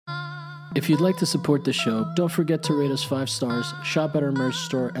If you'd like to support the show, don't forget to rate us 5 stars, shop at our merch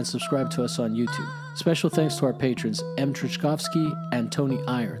store, and subscribe to us on YouTube. Special thanks to our patrons, M. Trichkovsky and Tony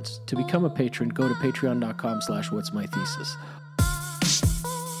Irons. To become a patron, go to patreon.com/whatsmythesis.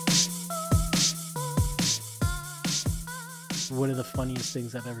 One of the funniest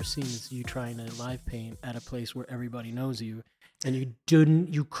things I've ever seen is you trying to live paint at a place where everybody knows you, and you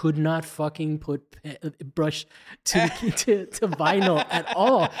could not fucking put brush to vinyl at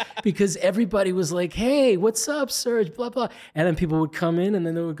all, because everybody was like, "Hey, what's up, Serge?" Blah blah, and then people would come in, and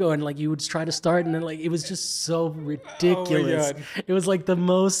then they would go, and like you would try to start, and then like it was just so ridiculous. It was like the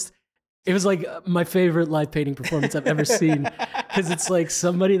most. It was like my favorite live painting performance I've ever seen, because it's like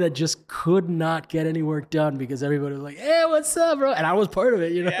somebody that just could not get any work done because everybody was like, "Hey, what's up, bro?" And I was part of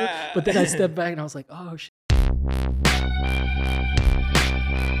it, you know. Yeah. But then I stepped back and I was like, "Oh shit."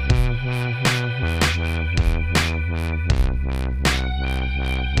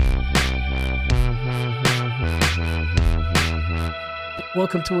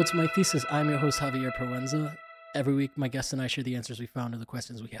 Welcome to What's My Thesis. I'm your host, Javier Proenza. Every week, my guests and I share the answers we found to the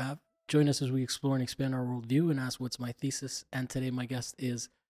questions we have. Join us as we explore and expand our worldview and ask what's my thesis. And today, my guest is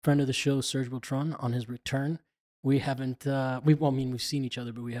friend of the show, Serge Beltran, on his return. We haven't, we've seen each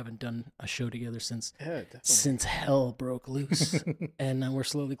other, but we haven't done a show together since hell broke loose. And now we're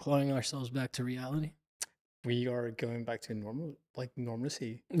slowly clawing ourselves back to reality. We are going back to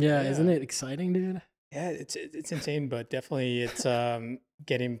normalcy. Yeah, isn't it exciting, dude? Yeah, it's insane, but definitely it's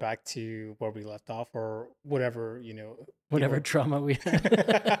getting back to where we left off, or whatever, whatever trauma we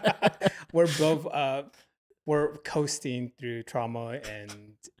had. We're both we're coasting through trauma,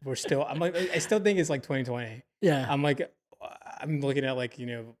 and we're still. I still think it's like 2020. Yeah, I'm looking at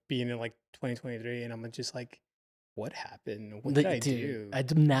being in like 2023, and I'm just like, what happened? What did I do? I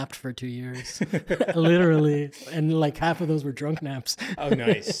napped for 2 years, literally, and like half of those were drunk naps. Oh,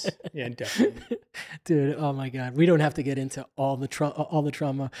 nice. Yeah, definitely. Dude, oh my God, we don't have to get into all the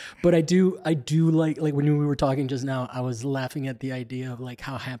trauma, but I do like when we were talking just now, I was laughing at the idea of like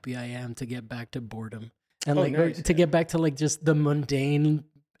how happy I am to get back to boredom and to get back to like just the mundane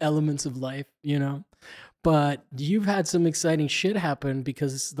elements of life, you know. But you've had some exciting shit happen,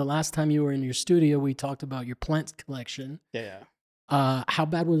 because the last time you were in your studio, we talked about your plant collection. Yeah. How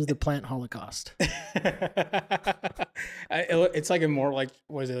bad was the plant holocaust? It's like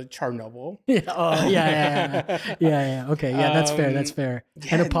was it Chernobyl? Yeah. Oh, yeah. Okay. Yeah, that's fair. That's fair.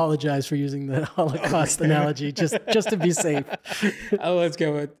 Yeah. And apologize for using the Holocaust analogy, just to be safe. Let's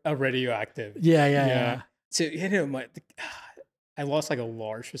go with a radioactive. Yeah. So, I lost like a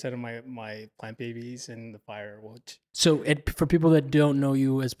large percent of my plant babies in the fire. So for people that don't know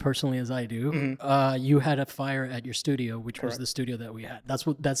you as personally as I do, mm-hmm. You had a fire at your studio, which Correct. Was the studio that we had. That's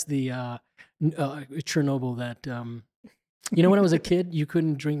the Chernobyl that, when I was a kid, you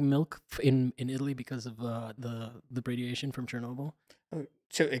couldn't drink milk in Italy because of the radiation from Chernobyl. Oh,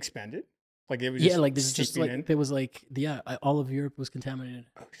 so expanded? Like it was all of Europe was contaminated.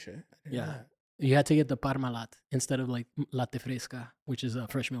 Oh shit. Yeah. You had to get the Parmalat instead of like latte fresca, which is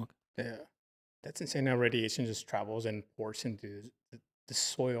fresh milk. Yeah. That's insane how radiation just travels and pours into the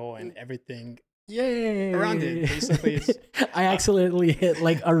soil and everything around it. Basically, I accidentally hit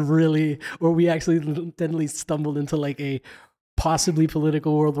like we accidentally stumbled into like a possibly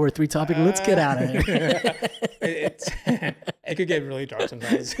political World War III topic. Let's get out of it. It could get really dark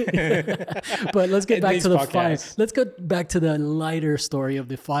sometimes. But let's get back to the fire. Let's go back to the lighter story of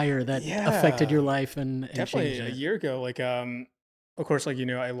the fire that affected your life and definitely a year ago. Like, of course, I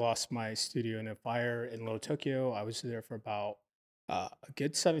lost my studio in a fire in Little Tokyo. I was there for about a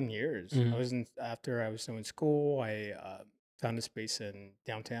good 7 years. Mm-hmm. After I was still in school, I found a space in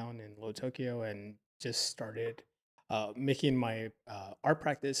downtown in Little Tokyo and just started making my art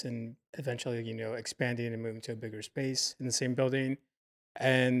practice, and eventually, expanding and moving to a bigger space in the same building.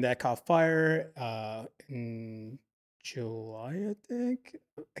 And that caught fire in July, I think.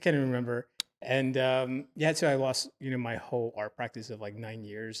 I can't even remember. And so I lost, my whole art practice of like 9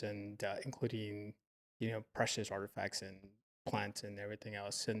 years, and including, precious artifacts and plants and everything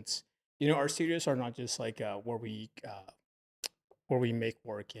else. Since, our studios are not just like where we make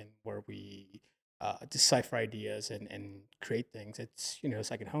work and where we decipher ideas and create things. It's,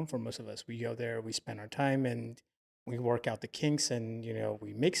 second home for most of us. We go there, we spend our time, and we work out the kinks, and,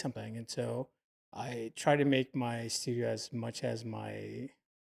 we make something. And so I try to make my studio as much as my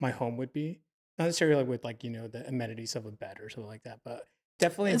home would be. Not necessarily with the amenities of a bed or something like that, but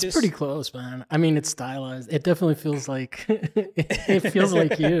definitely it's pretty close, man. I mean, it's stylized. It definitely feels like it feels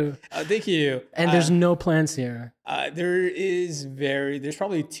like you. Thank you. And there's no plants here. There's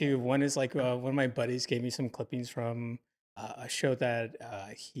probably two. One is one of my buddies gave me some clippings from a show that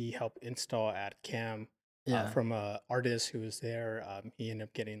he helped install at Cam Yeah. from a artist who was there. He ended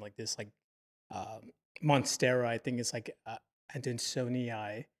up getting like this like um, Monstera. I think it's like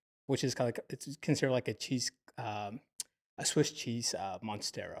Adansonii, which is kind of like it's considered like a cheese, a Swiss cheese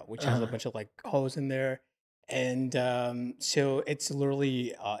Monstera, which has a Uh, bunch of like holes in there. And so it's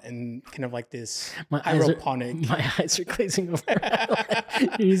literally in kind of like this my eyes are hydroponic. my eyes are glazing over.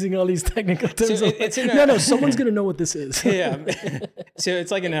 You're using all these technical So terms. I'm it's like, in no, a someone's gonna know what this is. yeah. So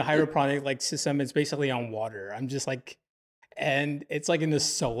it's like in a hydroponic like system. It's basically on water. I'm just like, and it's like in the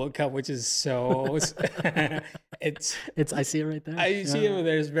solo cup, which is so. It's It's I see it right there. I see it Yeah. over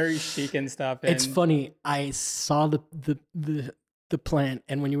there. It's very chic and stuff. It's And funny. I saw the plant,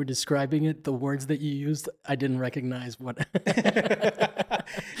 and when you were describing it, the words that you used, I didn't recognize what.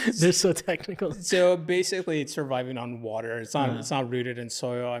 They're so technical. so basically, it's surviving on water. It's not. Uh, It's not rooted in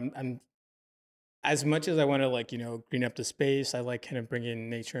soil. I'm as much as I want to like green up the space. I like kind of bringing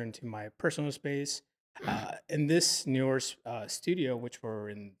nature into my personal space. In this newer studio, which we're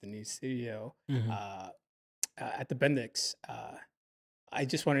in the new studio mhm. uh, at the Bendix, I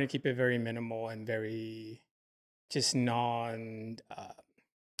just wanted to keep it very minimal and very just non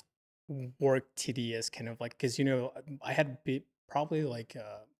work tedious kind of like because I had probably like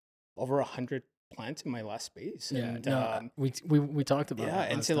over 100 plants in my last space Yeah, and no, we talked about yeah, it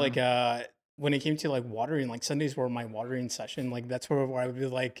and last so like time. when it came to like watering, like Sundays were my watering session. Like that's where I would be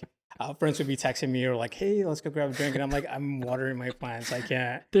like, friends would be texting me or like, "Hey, let's go grab a drink," and I'm like, "I'm watering my plants. I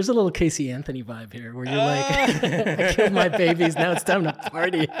can't." There's a little Casey Anthony vibe here, where you're like, I killed my Uh, babies. Now it's time to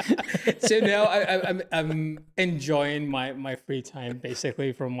party. so now I'm enjoying my free time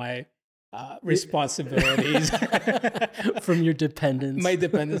basically from my responsibilities. From your dependence. My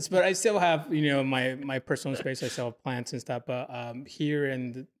dependence, but I still have my personal space. I still have plants and stuff, but here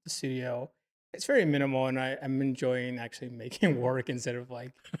in the studio, it's very minimal, and I'm enjoying actually making work instead of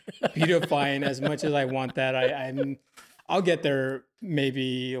like beautifying as much as I want that. I'll get there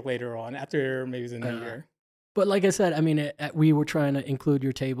maybe later on after maybe the new Uh, year. but like I said, I mean, we were trying to include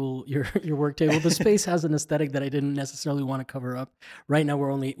your table, your work table. The space has an aesthetic that I didn't necessarily want to cover up. Right now,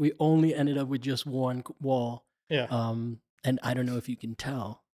 we only ended up with just one wall, Yeah. and I don't know if you can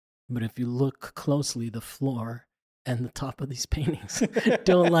tell, but if you look closely, the floor and the top of these paintings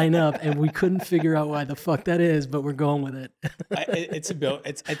don't line up, and we couldn't figure out why the fuck that is, but we're going with it. It's a build.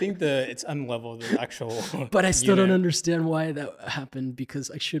 I think it's unleveled the actual But I still don't unit. understand why that happened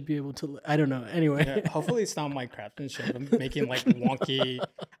because I should be able to. I don't know. Yeah, Anyway. hopefully it's not my craftsmanship. I'm making like wonky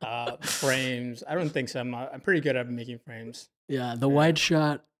frames. I don't think so. I'm pretty good at making frames. Yeah, the Yeah. wide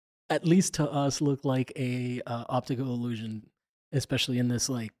shot, at least to us, looked like a optical illusion, especially in this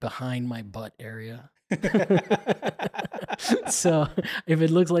like behind my butt area. So if it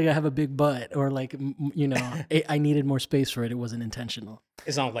looks like I have a big butt or like I needed more space for it, it wasn't intentional.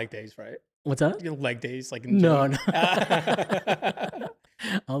 It's not leg days, right? What's that? Your leg days, like in the No, gym. no.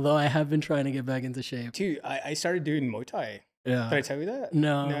 Although I have been trying to get back into shape. Dude, I started doing Muay Thai. Did I Yeah. tell you that?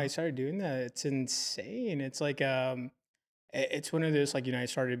 No, I No. started doing that. It's insane. It's like it's one of those like I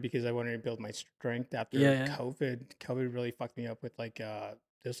started because I wanted to build my strength after Yeah. COVID. COVID really fucked me up with like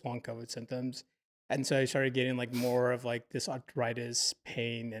those long COVID symptoms. And so I started getting like more of like this arthritis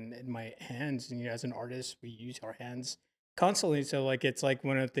pain in my hands. And as an artist, we use our hands constantly. So like it's like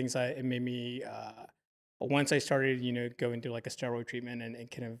one of the things it made me once I started, going through like a steroid treatment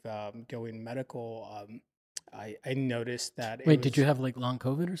and kind of going medical, I noticed that it Wait, did you was have like long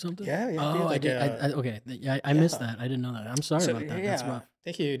COVID or something? yeah, dude, Oh, I like did. Okay. Yeah, I missed yeah. that. I didn't know that. I'm sorry So about that. That's yeah, rough.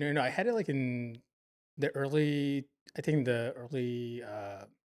 thank you. No, I had it like in the early, I think the early,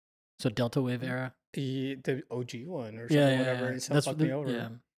 So Delta Wave era. the OG one or Yeah, something, yeah, whatever, yeah. and it still That's fucked me the yeah.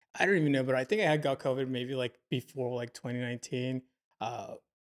 over. I don't even know, but I think I had got COVID maybe like before like 2019. Uh,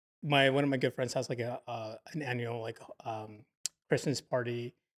 my one of my good friends has like a an annual like Christmas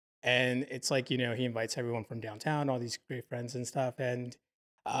party, and it's like he invites everyone from downtown, all these great friends and stuff, and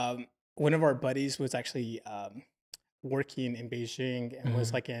one of our buddies was actually working in Beijing and was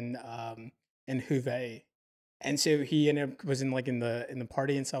Mhm. like in Hubei. And so he ended up was in like in the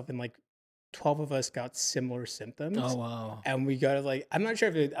party and stuff, and like 12 of us got similar Oh symptoms. wow. And we got it like I'm not sure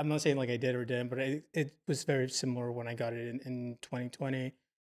if I'm not saying like I did or didn't, but it was very similar when I got it in 2020.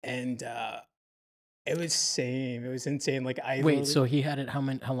 And it was same. It was insane. Like I Wait, literally so he had it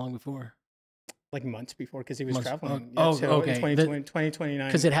how long before? like months before because he was Months. traveling. Oh, So in okay. 2029.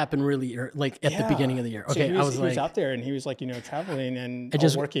 Because it happened really like at the beginning of the year. So Okay, he I was, was he was like, out there and he was like, traveling and I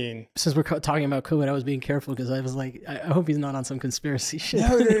just working. since we're talking about COVID, I was being careful because I was like, I hope he's not on some conspiracy shit.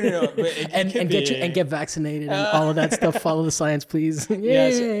 No. But it and could get be. vaccinated and all of that stuff. Follow the science, please.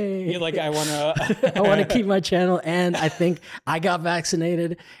 Yes. Yay! You're like, I want to. I want to keep my channel, and I think I got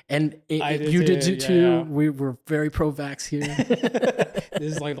vaccinated, and I did you did too, too. yeah. We were very pro-vax here.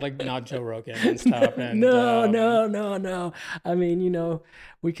 This is like not Joe Rogan and stuff. And, No. I mean,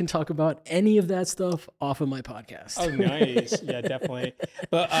 we can talk about any of that stuff off of my podcast. Oh, nice. Yeah, definitely.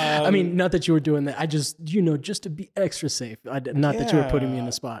 But I mean, not that you were doing that. I just, just to be extra safe. Not that you were putting me in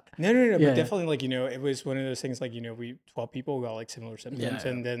the spot. No. Yeah, But definitely, like, it was one of those things, like, we 12 people got like similar symptoms, Yeah.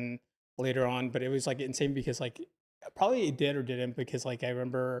 and then later on, but it was like insane because like probably it did or didn't because like I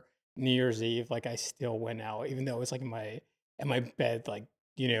remember New Year's Eve, like I still went out even though it was like in my bed, like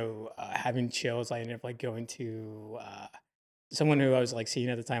having chills. I ended up like going to someone who I was like seeing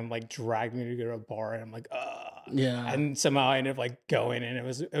at the time like dragged me to go to a bar, and I'm like, Yeah. and somehow I ended up like going, and it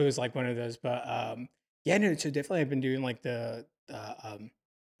was like one of those. But yeah, no, so definitely I've been doing like the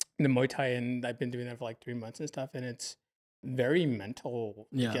Muay Thai, and I've been doing that for like 3 months and stuff, and it's very mental.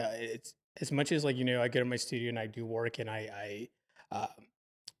 Like, Yeah. it's as much as like I go to my studio and I do work, and I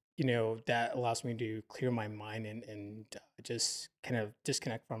that allows me to clear my mind and just kind of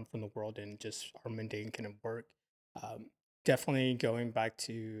disconnect from the world and just our mundane kind of work. Um, Definitely going back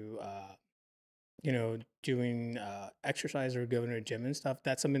to doing exercise or going to a gym and stuff.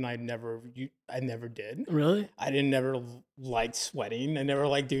 That's something I never did. Really? I didn't never like sweating. I never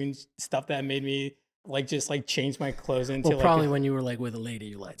like doing stuff that made me like just like change my clothes into Well, like probably when you were like with a lady,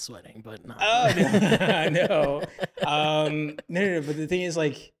 you liked sweating, but not. Oh no. No. But the thing is,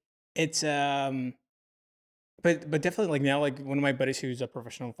 like, it's but definitely like now, like one of my buddies who's a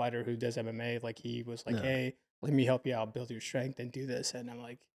professional fighter who does MMA, like he was like, Yeah. hey, let me help you out, build your strength, and do this. And I'm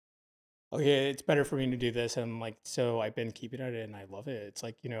like, okay, it's better for me to do this. And I'm like, so I've been keeping at it, and I love it. It's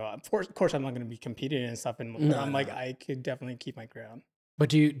like of course, I'm not going to be competing and stuff, and No, I'm like, no. I could definitely keep my ground. But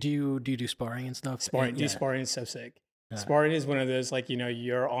do you do sparring and stuff? Sparring, Yeah. sparring is so sick. Yeah. Sparring is one of those like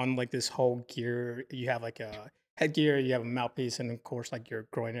you're on like this whole gear. You have like a headgear, you have a mouthpiece, and of course like your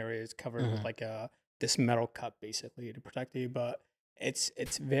groin area is covered with like this metal cup basically to protect you. But it's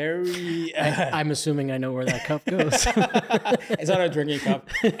very. I'm assuming I know where that cup goes. It's not a drinking cup,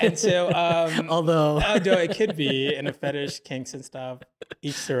 and so although no, it could be in a fetish, kinks and stuff.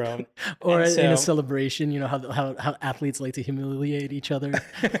 Each their own. Or And in a so- celebration, how athletes like to humiliate each other.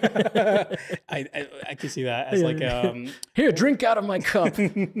 I can see that as like Here, drink out of my cup,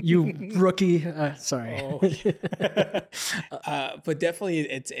 you rookie. Sorry. Oh. But definitely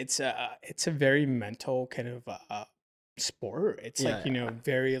it's a very mental kind of sport. It's like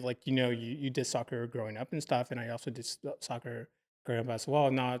very like you did soccer growing up and stuff, and I also did soccer growing up as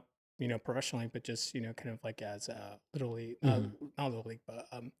well, not professionally, but just kind of like as little league, not little league, but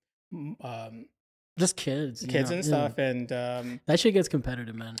Just kids. and stuff, and that shit gets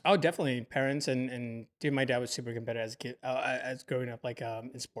competitive, man. oh, definitely parents and dude, my dad was super competitive as a kid, as growing up, like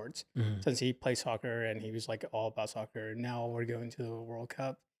in sports, since he played soccer and he was like all about soccer. Now we're going to the World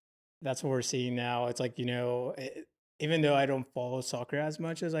Cup. That's what we're seeing now. It's like even though I don't follow soccer as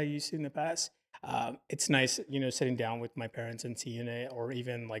much as I used to in the past, it's nice sitting down with my parents and seeing it, or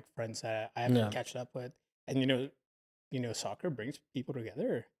even like friends that I haven't catched up with, and soccer brings people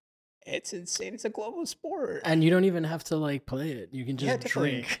together. It's insane. It's a global sport. And you don't even have to like play it. You can just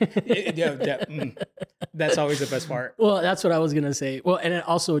drink. That's always the best part. Well, that's what I was gonna say. Well, and then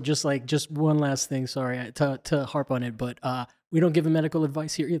also just one last thing. Sorry to harp on it, but we don't give medical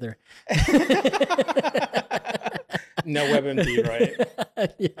advice here either. No WebMD,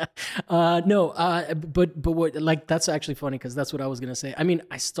 right? Yeah. No. But what? Like that's actually funny because that's what I was gonna say. I mean,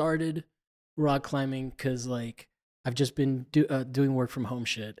 I started rock climbing because like I've just been doing work from home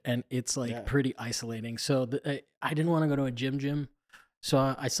shit, and it's like pretty isolating. So I didn't want to go to a gym,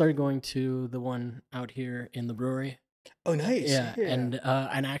 so I started going to the one out here in the brewery. Oh, nice. Yeah. And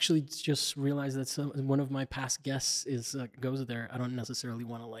actually just realized that one of my past guests goes there. I don't necessarily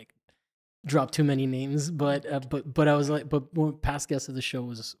want to like drop too many names, but I was like, but one past guest of the show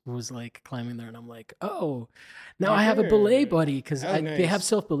was like climbing there, and I'm like, oh, now I have a belay buddy because they have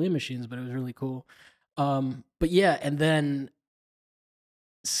self belay machines, but it was really cool. But yeah, and then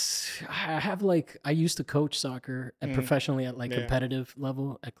I have like I used to coach soccer professionally at like competitive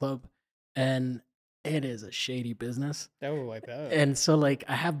level at club, and it is a shady business. Oh, like that. And so like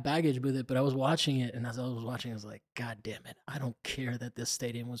I have baggage with it, but I was watching it, and as I was watching, I was like, God damn it, I don't care that this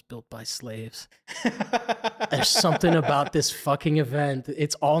stadium was built by slaves. There's something about this fucking event.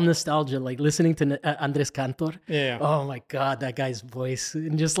 It's all nostalgia. Like listening to Andres Cantor. Yeah. Oh my God, that guy's voice.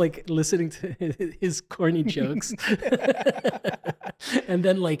 And just like listening to his corny jokes. and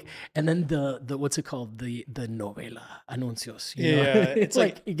then the what's it called? The novela anuncios. You know? Yeah, It's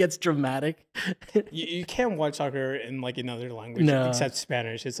like it gets dramatic. You can't watch soccer in like another language No. except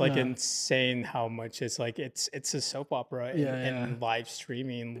Spanish. It's like No. insane how much it's like it's a soap opera and, Yeah, and live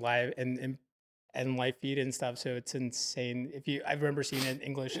streaming, live and live feed and stuff. So it's insane. I remember seeing it in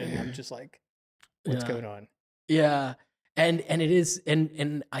English and I'm just like, what's Yeah. going on? Yeah. And it is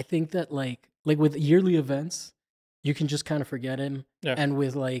and I think that like with yearly events, you can just kind of forget him. Yeah. And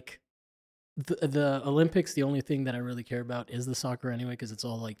with like the Olympics, the only thing that I really care about is the soccer anyway, because it's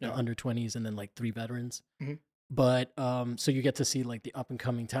all like the Yeah. under 20s and then like 3 veterans. Mhm. But so you get to see like the up and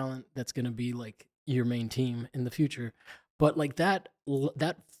coming talent that's gonna be like your main team in the future. But like that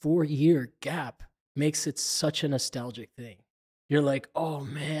 4-year gap makes it such a nostalgic thing. You're like, oh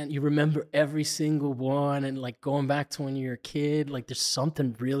man, you remember every single one, and like going back to when you were a kid, like there's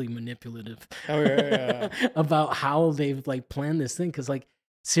something really manipulative Oh, yeah. about how they've like planned this thing. Cause like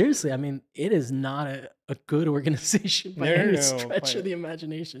seriously, I mean, it is not a good organization by No, any no, stretch but- of the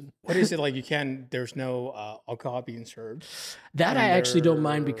imagination. What is it like? There's no alcohol being served. That I actually don't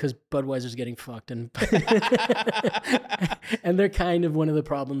mind Under- because Budweiser's getting fucked, and and they're kind of one of the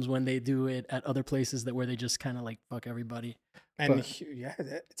problems when they do it at other places where they just kind of like fuck everybody. And But- yeah,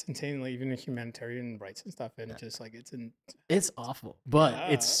 it's insane. Like even the humanitarian rights and stuff, and just like It's awful, but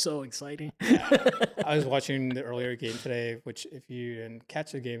it's Yeah. so exciting. I was watching the earlier game today, which if you didn't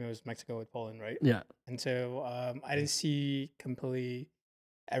catch the game, it was Mexico with Poland, right? Yeah, And so I didn't see completely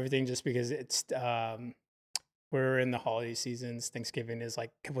everything just because it's we're in the holiday seasons. Thanksgiving is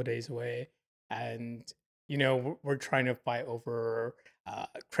like a couple of days away, and we're trying to fight over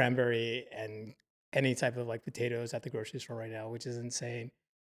cranberry and any type of like potatoes at the grocery store right now, which is insane.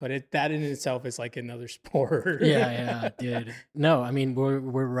 But that in itself is like another sport. yeah, dude. No, I mean we're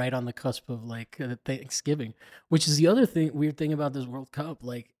right on the cusp of like Thanksgiving, which is the other weird thing about this World Cup.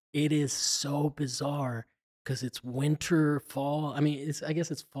 Like it is so bizarre because it's winter, fall. I mean, I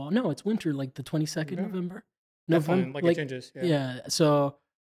guess it's fall. No, it's winter, like the 22nd Yeah. November. Definitely, like it changes. Yeah. So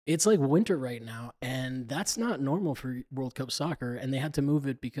it's like winter right now, and that's not normal for World Cup soccer. And they had to move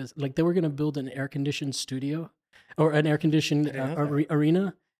it because like they were gonna build an air conditioned studio or an air conditioned I didn't know that.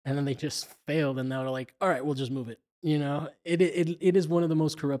 arena, and then they just failed, and now they're like, all right, we'll just move it. It is one of the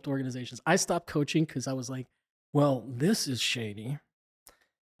most corrupt organizations. I stopped coaching because I was like, well, this is shady.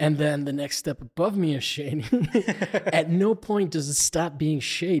 And then the next step above me is shady. At no point does it stop being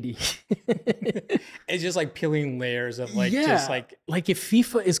shady. It's just like peeling layers of like Yeah. just like Like if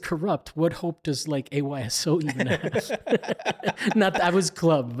FIFA is corrupt, what hope does like AYSO even have? Not that I was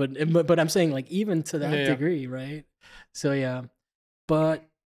club, but I'm saying like even to that Yeah. degree, right? So yeah, but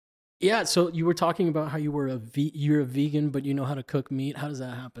yeah. So you were talking about how you were you're a vegan, but you know how to cook meat. How does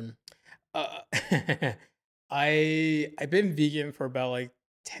that happen? uh, I've been vegan for about like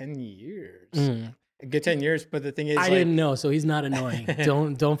 10 years. Mm. A good 10 years, but the thing is I like didn't know, so he's not annoying.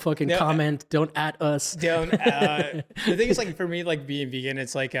 Don't fucking No, comment. Don't at us. don't the thing is like for me like being vegan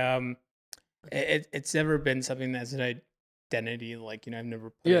it's like it's never been something that's an identity like I've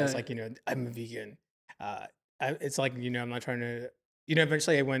never put it as Yeah. like I'm a vegan. It's like I'm not trying to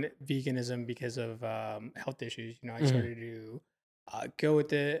eventually I went veganism because of health issues. I Mhm. started to go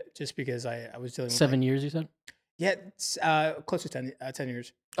with it just because I was dealing with 7 years, you said? yeah, it's, close to 10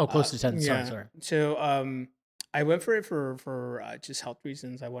 years. Oh, close to 10. Yeah. Sorry. So I went for it for just health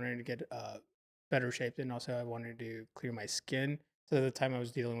reasons. I wanted to get better shaped, and also I wanted to clear my skin. So at the time I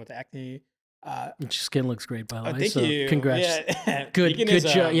was dealing with acne. Your skin looks great, by the way. Thank so you. Congrats. Yeah. Good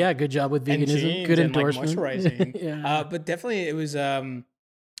Veganism job. Yeah, good job with and veganism. jeans Good and, like, endorsement. moisturizing. Yeah. But definitely it was when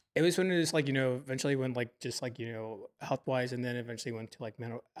it just like eventually went like just like health wise, and then eventually went to like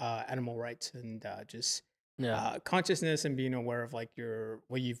animal rights and just Yeah. consciousness and being aware of like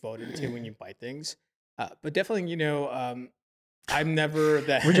what you voted to when you buy things. But definitely, I'm never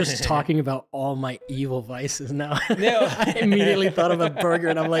that. We're just talking about all my evil vices now. No. I immediately thought of a burger,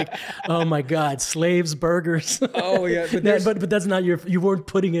 and I'm like, oh my god, slaves burgers. Oh yeah, but No, there's, but that's not you weren't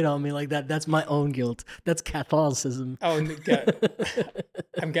putting it on me like that. That's my own guilt. That's Catholicism. oh,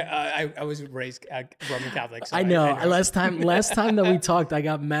 I was raised Roman Catholic. So I know. Last time that we talked, I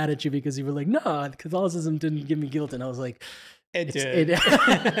got mad at you because you were like, "No, Catholicism didn't give me guilt," and I was like, it did.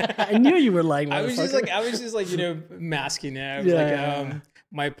 I knew you were lying. I was just motherfucker. like masking it. I was Yeah. like,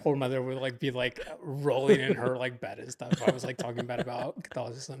 my poor mother would like be like rolling in her like bed and stuff if I was like talking bad about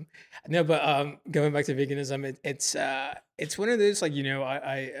Catholicism. No, but going back to veganism, it's one of those like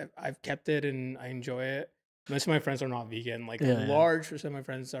I've kept it and I enjoy it. Most of my friends are not vegan. Like a Yeah, yeah, large percent of my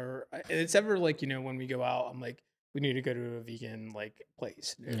friends are. It's ever like when we go out, I'm like, we need to go to a vegan like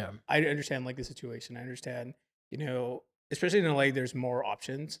place. yeah. I understand like the situation. I understand, especially in LA, there's more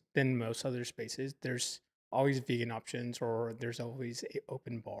options than most other spaces. There's always vegan options, or there's always a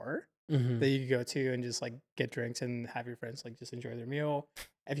open bar Hmm. that you can go to and just like get drinks and have your friends like just enjoy their meal.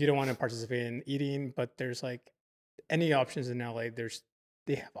 If you don't want to participate in eating, but there's like any options in LA,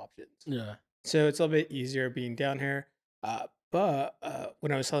 they have options. Yeah. So it's a little bit easier being down here. But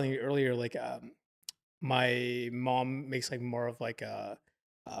when I was telling you earlier, like my mom makes like more of like a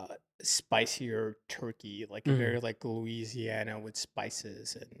spicier turkey, like a Hmm. very like Louisiana with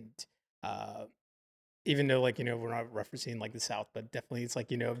spices and uh even though like we're not referencing like the South, but definitely it's like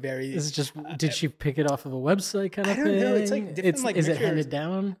very Is it just did she pick it off of a website kind I of don't know. It's like thing? different like Is it mixtures. handed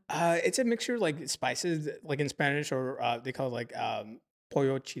down? It's a mixture like spices like in Spanish or they call it like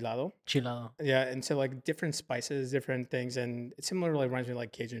pollo chilado. Chilao. Yeah, and so like different spices, different things, and it's similar like reminds me of,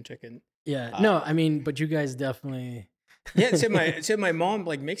 like Cajun chicken. Yeah. Uh, No, I mean, but you guys definitely. yeah, so my mom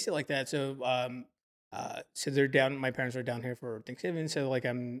like makes it like that. So they're down. My parents are down here for Thanksgiving, so like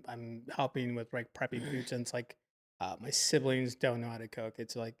I'm helping with like prepping food since like my siblings don't know how to cook.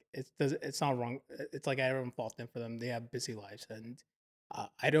 It's like it's not wrong. It's like I don't fault them for them. They have busy lives, and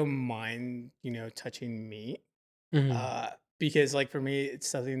I don't mind touching meat Mhm. uh, because like for me it's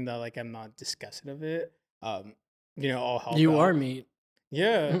something that like I'm not disgusted of it. Um, I'll help You are out. meat.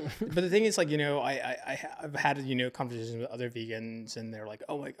 Yeah, but the thing is, like, I've had conversations with other vegans, and they're like,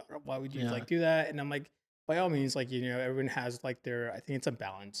 "Oh my god, why would you Yeah. like do that?" And I'm like, by all means, like, everyone has like their. I think it's a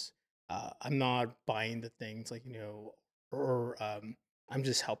balance. I'm not buying the things like or I'm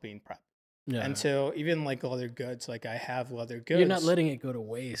just helping prep. And Yeah. so even like leather goods, like I have leather You're not goods. letting it go to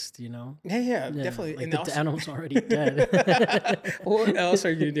waste, you know? Yeah, yeah, Yeah. definitely. Like And the also, animal's already dead. what else are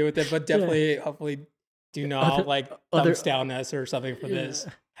you gonna do with it? But Yeah. definitely, hopefully, do not Other like other thumbs down us or something for this.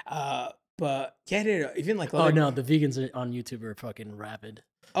 yeah. Uh, but yeah, no, no, even like Oh leather. no, the vegans on YouTube are fucking rabid.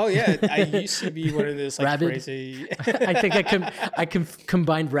 Oh yeah, I used to be one of those like Rabid? crazy. I think I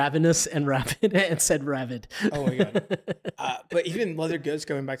combined ravenous and rabid and said rabid. Oh my god. But even leather goods,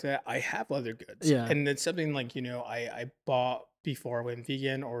 going back to that, I have leather goods, Yeah. and it's something like I bought before I went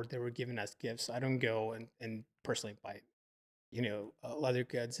vegan, or they were given as gifts. I don't go and personally buy leather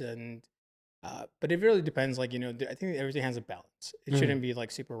goods, and but it really depends. Like I think everything has a balance. It Mhm. shouldn't be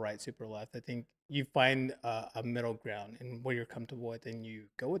like super right, super left. I think you find a middle ground and what you're comfortable with, and you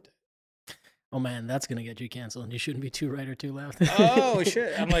go with it. Oh man, that's gonna get you canceled. You shouldn't be too right or too left. Oh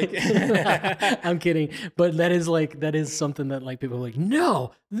shit! I'm like, I'm kidding, but that is something that like people are like,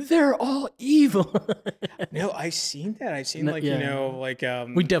 no, they're all evil. no, I've seen that. I've seen No, like yeah, like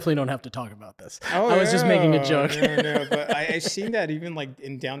we definitely don't have to talk about this. oh I was just making a yeah, joke. no, no, but I've seen that even like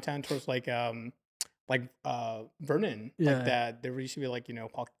in downtown towards like Vernon, like Yeah. that. There used to be like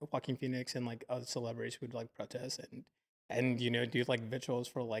Joaquin Phoenix and like other celebrities would like protest and do like vigils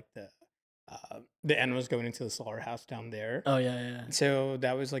for like the animals going into the slaughterhouse down there. Oh yeah, yeah. So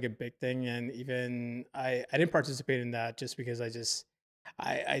that was like a big thing, and even I didn't participate in that just because I just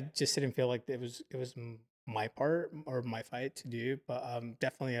didn't feel like it was my part or my fight to do. But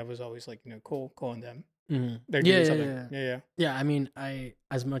definitely I was always like cool on them. Mhm. They're Yeah, doing yeah, something. yeah. Yeah, Yeah, I mean, I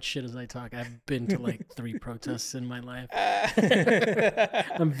as much shit as I talk, I've been to like 3 protests in my life. yeah.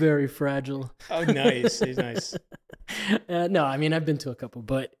 I'm very fragile. Oh, nice. He's nice. No, I mean, I've been to a couple,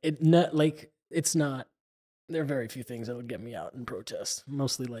 but it not like it's not. There are very few things that would get me out in protest.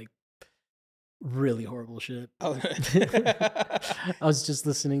 Mostly like really horrible shit. Oh, I was just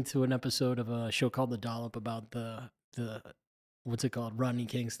listening to an episode of a show called The Dollop about the what's it called, Rodney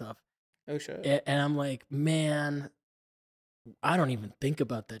King stuff, oh shit. and I'm like, man, I don't even think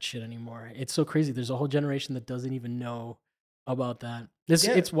about that shit anymore. It's so crazy. There's a whole generation that doesn't even know about that. This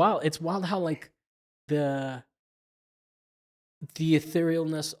Yeah, it's wild. It's wild how like the the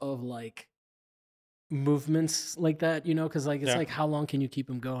etherealness of like movements like that, because like it's yeah, like how long can you keep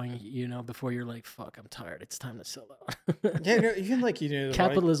them going, before you're like, fuck, I'm tired. It's time to sell out. yeah. No, even like right.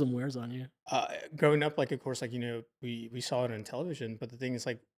 Capitalism wears on you. Growing up, like of course, like we saw it on television, but the thing is,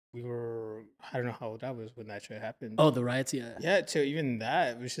 like I don't know how old I was when that shit happened. Oh, the riots, yeah. Yeah, so even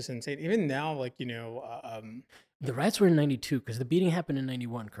that was just insane. Even now, like The riots were in 92 because the beating happened in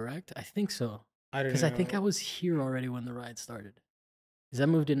 91, correct? I think so. I don't Because I think I know. was here already when the riots started. Because I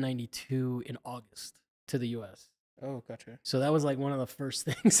moved in 92 in August to the US. Oh, gotcha. So that was like one of the first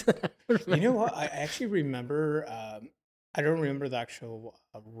things that I You know remember. what? I actually remember. I don't remember the actual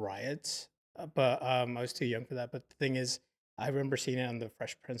riots, but I was too young for that. But the thing is, I remember seeing it on the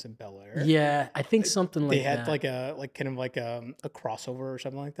Fresh Prince of Bel Air. Yeah, I think something They like had that. like kind of like a crossover or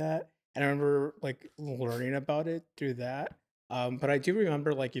something like that, and I remember like learning about it through that. But I do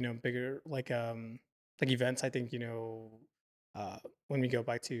remember like bigger like events. I think uh, when we go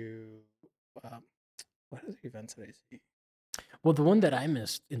back to um, what other events did I see? Well, the one that I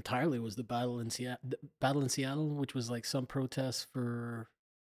missed entirely was the Battle in Seattle, which was like some protest for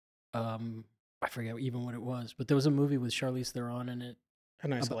um I forget even what it was, but there was a movie with Charlize Theron in it. How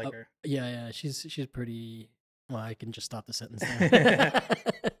nice, I About, like her. yeah, yeah, she's pretty. Well, I can just stop the sentence there.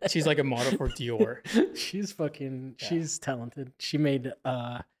 She's like a model for Dior. Yeah. She's talented. She made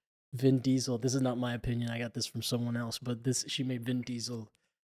Vin Diesel. This is not my opinion. I got this from someone else, but this she made Vin Diesel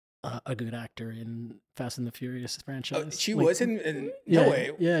a good actor in Fast and the Furious Oh, franchise. she Like, was in no yeah,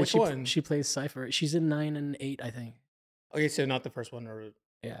 way. yeah. Which one? She plays Cypher. She's in 9 and 8, I think. Okay, so not the first one, or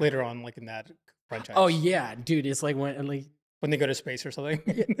Yeah. later on, like in that Oh franchise yeah, dude. It's like when they go to space or something.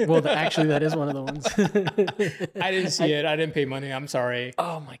 yeah. Well, actually, that is one of the ones. I didn't see it. I didn't pay money. I'm sorry.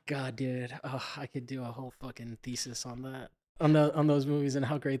 Oh my god, dude. Oh, I could do a whole fucking thesis on that. On those movies and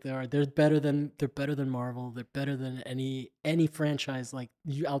how great they are. They're better than Marvel. They're better than any franchise. Like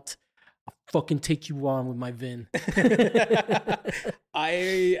I'll fucking take you on with my Vin.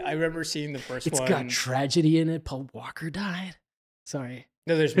 I remember seeing the first It's got one. tragedy in it. Paul Walker died. Sorry.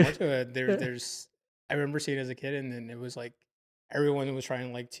 No, there's more to it. There's I remember seeing it as a kid, and then it was like everyone was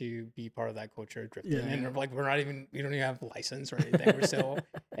trying like to be part of that culture of drifting, and Yeah. they're like we don't even have a license or anything. We're still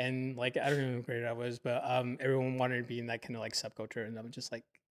and like I don't even know how great I was, but everyone wanted to be in that kind of like subculture, and I'm just like,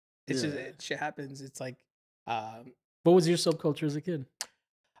 it's just Yeah. shit happens. It's like um What was your subculture as a kid?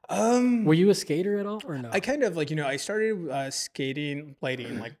 Were um you a skater at all or no? I kind of like I started skating,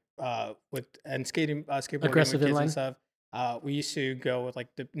 blading like with and skating skateboarding Aggressive with kids and inline? stuff. We used to go with like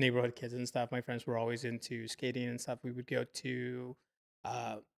the neighborhood kids and stuff. My friends were always into skating and stuff. We would go to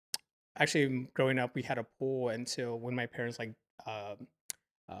uh actually growing up we had a pool, and so when my parents like um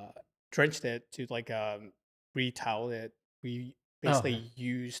uh drenched it to like retile it, we Oh, okay. basically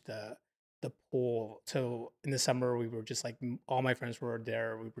used the pool. So in the summer, we were just like all my friends were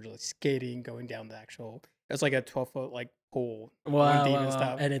there. We were just skating, going down the actual. It was like a 12-foot like pool, going Wow, deep wow, and wow.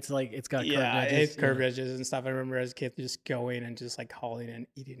 stuff. And it's got curved Yeah, edges. it Yeah. curved edges and stuff. I remember as a kid just going and just like hauling and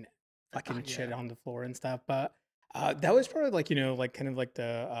eating Oh, fucking shit yeah. on the floor and stuff. But that was probably like like kind of like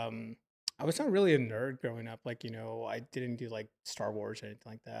the I was not really a nerd growing up. Like I didn't do like Star Wars or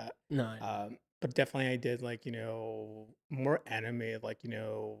anything like that. No, yeah. But definitely I did like more anime like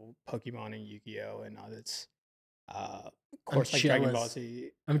Pokemon and Yu-Gi-Oh and all that's of I'm course like Dragon Ball jealous. Z.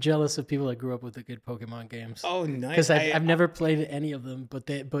 I'm jealous of people that grew up with the good Pokemon games. Oh, Because nice. I've never played any of them, but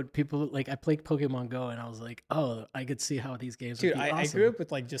people like I played Pokemon Go and I was like, oh, I could see how these games would Dude, be I grew awesome. up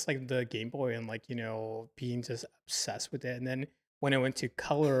with like just like the Game Boy and like being just obsessed with it. And then when I went to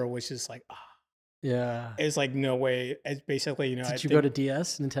color, it was just like Yeah. it's like no way. It's basically I Did you go think to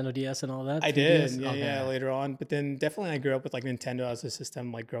DS, Nintendo DS, and all that? I did, 3DS? yeah, yeah, Okay. later on. But then definitely I grew up with like Nintendo as a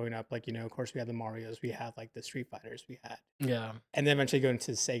system, like growing up, like of course we had the Mario's, we had like the Street Fighters, we had, Yeah. and then eventually going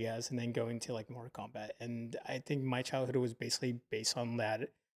to Sega's, and then going to like Mortal Kombat. And I think my childhood was basically based on that,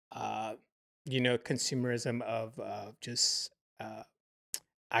 uh, consumerism of just uh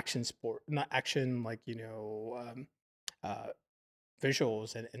action sport, not action like uh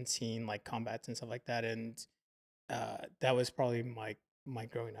visuals and seeing like combats and stuff like that. And that was probably my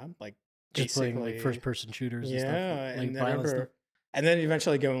growing up, like Just playing like first basically. person shooters and stuff, Yeah, like and I violent stuff. remember, and then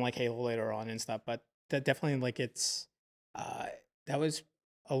eventually going like Halo later on and stuff. But that definitely like it's uh that was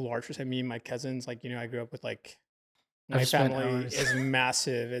a large percent. Me and my cousins, like I grew up with like I've my spent family hours. is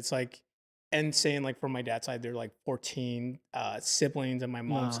massive. It's like insane. Like from my dad's side, they're like 14 siblings, and my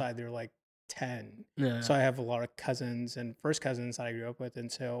mom's Wow. side, they're like 10. So Yeah. I have a lot of cousins and first cousins that I grew up with.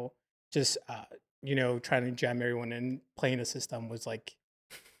 And so just, trying to jam everyone in playing a system was like,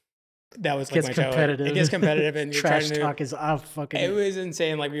 that was like Gets my childhood. It gets competitive. competitive, and you're trying Trash to, talk is off fucking it it. was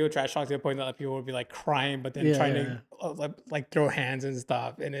insane. Like we would trash talk to the point that like, people would be like crying, but then trying to Yeah. like throw hands and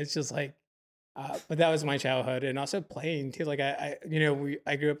stuff. And it's just like, but that was my childhood, and also playing too. Like I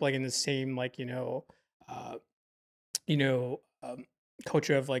grew up like in the same like uh, you know,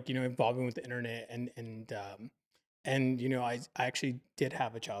 culture of like involving with the internet and I actually did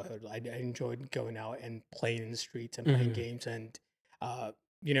have a childhood. I enjoyed going out and playing in the streets and playing Mhm. games and uh,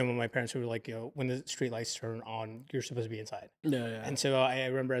 when my parents were like when the street lights turn on, you're supposed to be inside. Yeah, yeah. And so I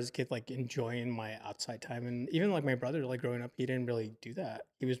remember as a kid like enjoying my outside time, and even like my brother like growing up, he didn't really do that.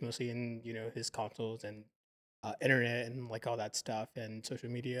 He was mostly in his consoles and internet and like all that stuff and social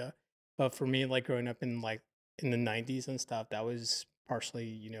media. But for me, like growing up in like in the '90s and stuff, that was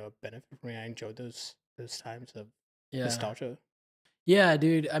partially, a benefit for me. I enjoyed those times of Yeah. nostalgia. Yeah,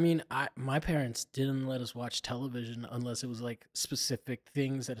 dude. I mean, my parents didn't let us watch television unless it was like specific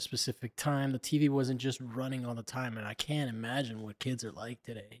things at a specific time. The TV wasn't just running all the time, and I can't imagine what kids are like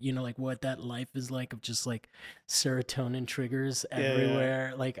today. Like what that life is like of just like serotonin triggers Yeah,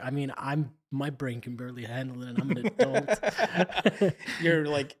 everywhere. Like, I mean, my brain can barely handle it, and I'm an adult. you're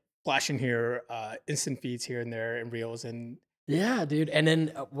like flashing here, instant feeds here and there and reels and Yeah, dude. And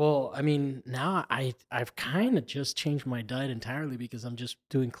then, well, I mean, now I've kind of just changed my diet entirely because I'm just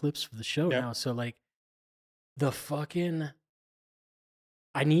doing clips for the show yeah, now. So like the fucking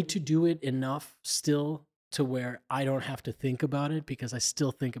I need to do it enough still to where I don't have to think about it because I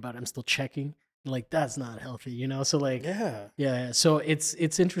still think about it. I'm still checking. Like that's not healthy. So like, yeah, yeah. So it's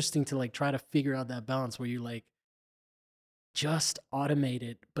interesting to like try to figure out that balance where you like just automate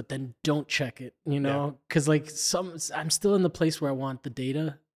it, but then don't check it. yeah, Because like I'm still in the place where I want the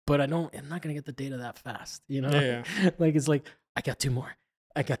data, but I'm not gonna get the data that fast. yeah, Like it's like I got two more,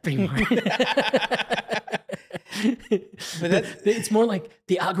 I got three more. yeah. But that's It's more like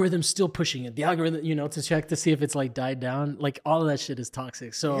the algorithm's still pushing it. The algorithm, to check to see if it's like died down. Like all of that shit is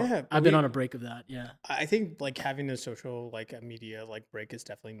toxic. So yeah, but I've been on a break of that. Yeah. I think like having a social like a media like break is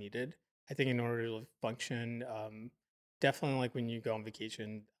definitely needed. I think in order to function, definitely like when you go on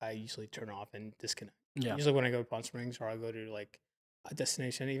vacation, I usually turn off and disconnect. Yeah. Usually when I go to Palm Springs or I go to like a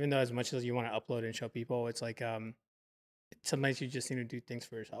destination, even though as much as you want to upload and show people, it's like sometimes you just need to do things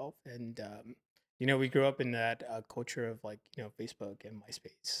for yourself. And we grew up in that culture of like Facebook and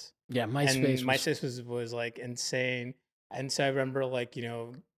MySpace, Yeah. and MySpace was, MySpace was like insane. And so I remember like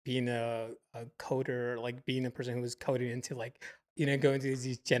being a coder, like being a person who was coding into like going to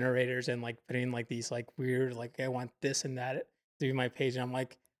these generators and like putting like these like weird like I want this and that through my page, and I'm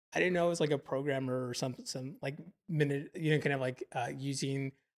like I didn't know it was like a programmer or some like minute kind of like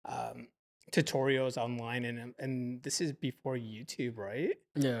using um tutorials online, and this is before YouTube, right?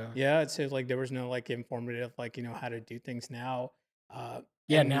 yeah. Yeah, so like there was no like informative like how to do things now.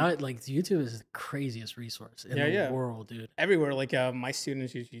 Yeah. Now And like YouTube is the craziest resource in yeah, the yeah, world, dude. everywhere. Like my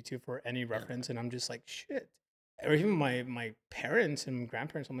students use YouTube for any Yeah. reference, and I'm just like shit. Or even my parents and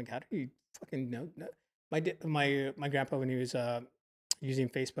grandparents, I'm like, how do you fucking know? My grandpa, when he was using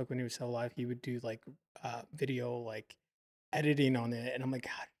Facebook when he was still alive, he would do like video like editing on it, and I'm like,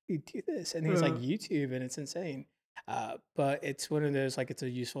 how do you do this? And he's like YouTube, and it's insane. But it's one of those like it's a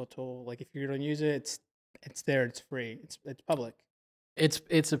useful tool. Like if you don't use it, it's there, it's free, it's public.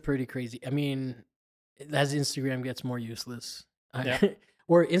 It's a pretty crazy. I mean, as Instagram gets more useless, Yeah.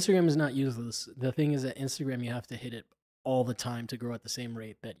 or Instagram is not useless. The thing is that Instagram you have to hit it all the time to grow at the same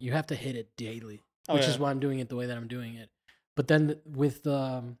rate. That you have to hit it daily, Oh which is yeah. why I'm doing it the way that I'm doing it. But then with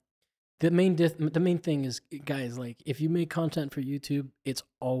the main thing is, guys, like if you make content for YouTube, it's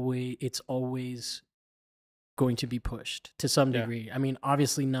always going to be pushed to some Yeah. degree. I mean,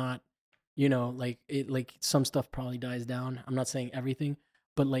 obviously not, like some stuff probably dies down. I'm not saying everything,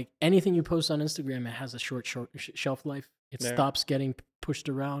 but like anything you post on Instagram, it has a short shelf life. It Yeah. stops getting pushed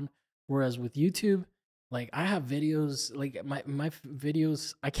around. Whereas with YouTube, like I have videos, like my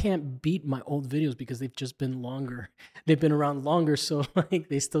videos, I can't beat my old videos because they've just been longer. They've been around longer, so like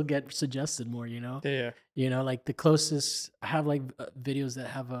they still get suggested more. Yeah. Like the closest I have like videos that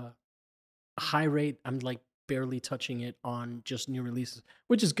have a high rate. I'm like barely touching it on just new releases,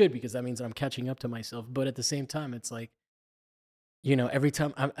 which is good because that means that I'm catching up to myself. But at the same time, it's like, every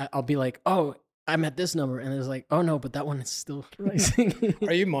time I'll be like, oh, I'm at this number. And it's like, oh no, but that one is still rising.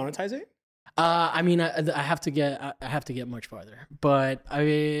 Are you monetizing? I mean, I have to get much farther, but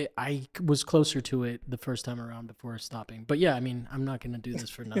I was closer to it the first time around before stopping. But yeah, I mean, I'm not gonna do this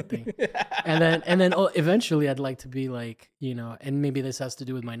for nothing. And then eventually, I'd like to be like, and maybe this has to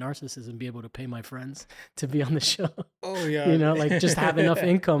do with my narcissism, be able to pay my friends to be on the show. Oh yeah. Like just have enough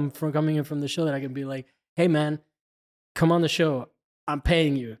income from coming in from the show that I can be like, hey man, come on the show. I'm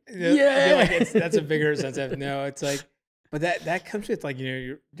paying you. Yeah, I feel like that's a Yeah. bigger sense of no. It's like, but that comes with like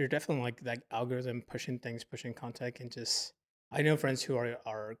you're definitely like that algorithm pushing things, pushing content, and just I know friends who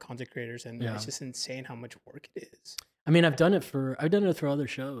are content creators, and Yeah. it's just insane how much work it is. I mean, I've done it for other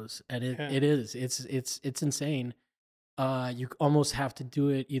shows, and Yeah, it's insane. You almost have to do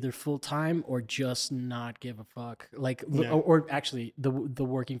it either full time or just not give a fuck. Like, yeah, or actually, the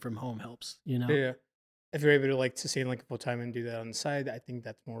working from home helps. yeah. If you're able to like sustain like a full time and do that on the side, I think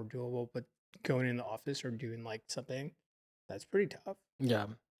that's more doable. But going in the office or doing like something, that's pretty tough. Yeah,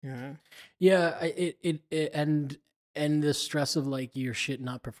 Yeah, yeah. And And the stress of like your shit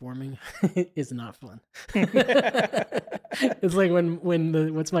not performing is not fun. It's like when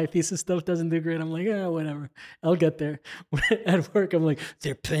the what's my thesis stuff doesn't do great, I'm like, oh, whatever, I'll get there. At work, I'm like,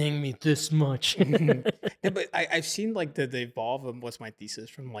 they're paying me this much. Yeah, but I've seen like the evolve of what's my thesis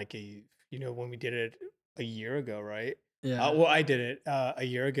from like when we did it a year ago, right? Yeah. Well, I did it a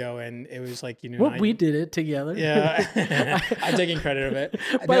year ago, and it was like Well, we did it together. yeah, I'm taking credit of it.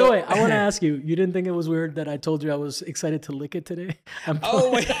 By the way, I want to ask you. You didn't think it was weird that I told you I was excited to lick it today?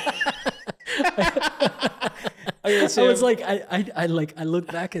 Oh wait. Okay, I was like, I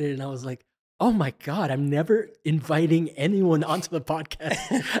looked back at it and I was like, oh my God, I'm never inviting anyone onto the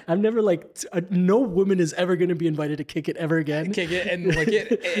podcast. I'm never like, no woman is ever going to be invited to Kick It ever again. Kick it and lick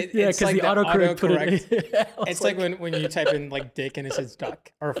it. Yeah, It's because like the autocorrect put it. It's like when you type in like dick and it says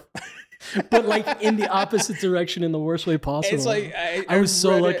duck or. But like in the opposite direction in the worst way possible. It's like I was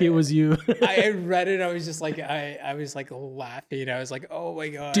so lucky it was you. I read it. I was just like I was like laughing. I was like, oh my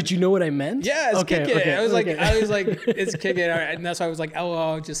God. Did you know what I meant? Yeah, it's Kick It. Okay, I was like it's Kick It, and that's why I was like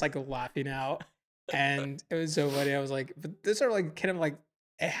LOL, just like laughing out, and it was so funny. I was like, but these are like kind of like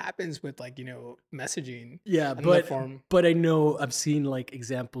it happens with like messaging. Yeah, on the form. but I know I've seen like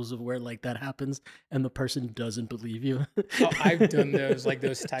examples of where like that happens and the person doesn't believe you. Oh, I've done those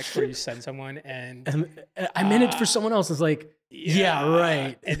texts where you send someone and I meant it for someone else. It's like, yeah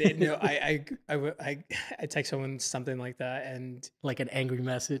right. And I text someone something like that and like an angry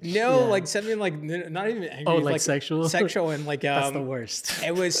message. No, like something like not even angry. Oh, like sexual. Sexual and like that's the worst.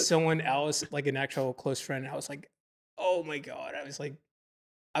 It was someone else, like an actual close friend. I was like, oh my God.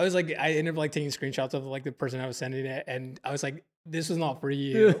 I ended up like taking screenshots of like the person I was sending it, and I was like, "This was not for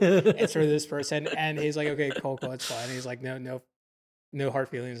you. It's for this person." And he's like, "Okay, cool, it's fine." And he's like, "No hard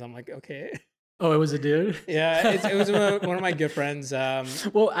feelings." I'm like, "Okay." Oh, it was a dude. Yeah, it was one of my good friends.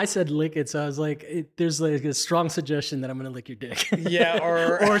 Well, I said lick it, so I was like, there's like a strong suggestion that I'm gonna lick your dick. Yeah,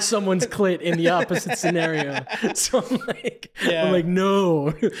 or someone's clit in the opposite scenario. So I'm like,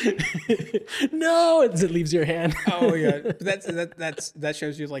 no, no, it leaves your hand. Oh yeah, but that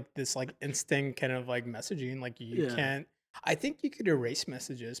shows you like this like instinct kind of like messaging. Like you can't. I think you could erase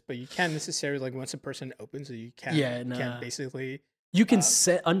messages, but you can't necessarily like once a person opens it, you can't. Yeah, can't basically. You can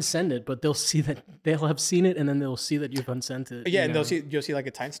unsend it, but they'll see that they'll have seen it, and then they'll see that you've unsent it. Yeah, and you'll see like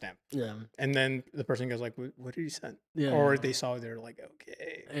a timestamp. Yeah, and then the person goes like, "What did you send?" Yeah, or they saw it, they're like,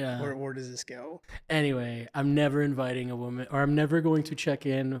 "Okay, yeah, where does this go?" Anyway, I'm never inviting a woman, or I'm never going to check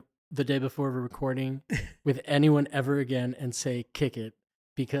in the day before we're recording with anyone ever again and say "Kick It."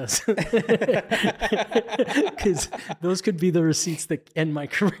 Because those could be the receipts that end my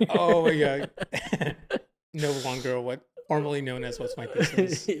career. Oh my God. No longer what formerly known as what's my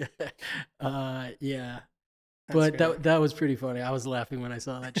thesis. Yeah. But that was pretty funny. I was laughing when I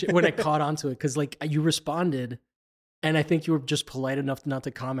saw that shit, when I caught onto it, because like you responded and I think you were just polite enough not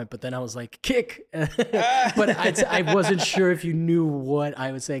to comment, but then I was like, kick. But I wasn't sure if you knew what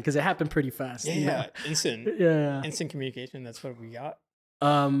I was saying because it happened pretty fast. Yeah, instant. Yeah. Instant communication. That's what we got.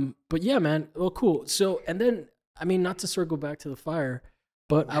 But yeah, man. Well, cool. So, and then, I mean, not to circle back to the fire,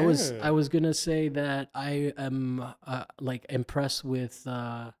 but I was gonna say that I am like impressed with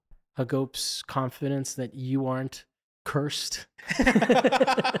Hagop's confidence that you aren't cursed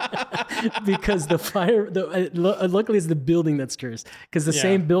because the fire. Luckily, it's the building that's cursed because the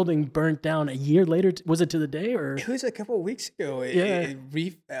same building burnt down a year later. Was it to the day or? It was a couple of weeks ago. It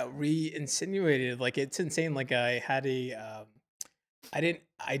re-insinuated. Like it's insane. Like I had a.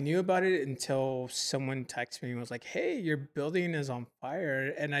 I knew about it until someone texted me and was like, "Hey, your building is on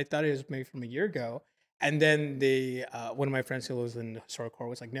fire," and I thought it was maybe from a year ago. And then one of my friends who lives in historic core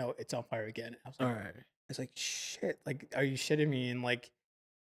was like, "No, it's on fire again." I was like, all right. I was like, "Shit! Like, are you shitting me?" And like,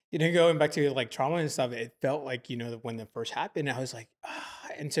 going back to like trauma and stuff, it felt like when it first happened, I was like, ah.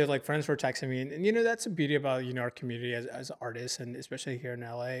 And so like friends were texting me, and that's the beauty about our community as artists, and especially here in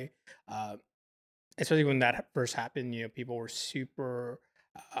LA. Especially when that first happened, people were super.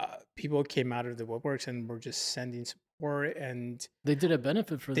 People came out of the woodworks and were just sending support, and they did a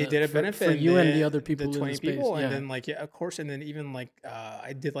benefit for they did a benefit for you and the other people, the 20 in the space. people, and then like of course, and then even like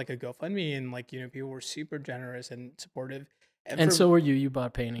I did like a GoFundMe, and like people were super generous and supportive, and so were you. You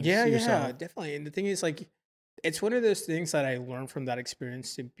bought paintings, yourself. Yeah, definitely. And the thing is, like, it's one of those things that I learned from that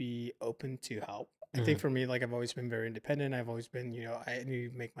experience to be open to help. I think for me, like I've always been very independent. I've always been, I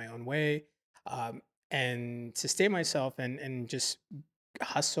need to make my own way. And sustain myself and just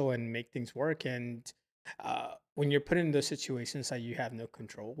hustle and make things work. And when you're put in those situations that you have no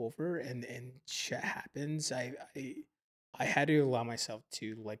control over and shit happens, I had to allow myself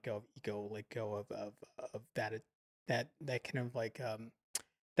to let go of ego, let go of that kind of like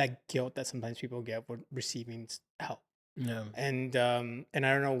that guilt that sometimes people get with receiving help. Yeah. And I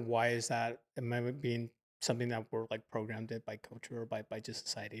don't know why is that. It might be something that we're like programmed it by culture or by just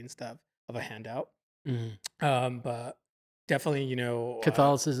society and stuff of a handout. Mhm. But definitely,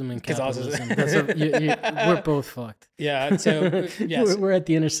 Catholicism and Catholicism. capitalism. We're both fucked. Yeah. So yes, We're at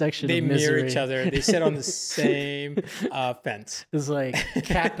the intersection they of mirror misery. each other. They sit on the same fence. It's like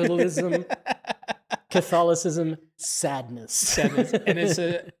capitalism, Catholicism, sadness. And it's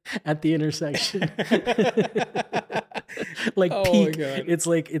at the intersection. Like Oh my peak. God. It's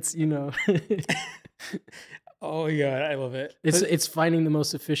Oh my God, I love it. it's finding the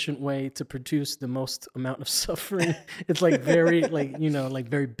most efficient way to produce the most amount of suffering. It's like very like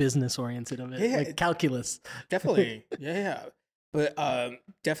very business oriented of it. Yeah, like calculus. Definitely. Yeah. But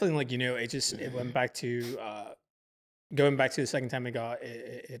definitely it went back to going back to the second time I got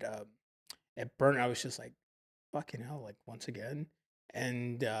it burnt. I was just like, fucking hell, like once again.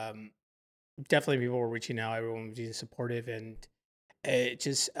 And definitely people were reaching out, everyone was being supportive, and it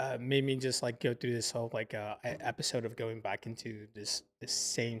just made me just like go through this whole like episode of going back into this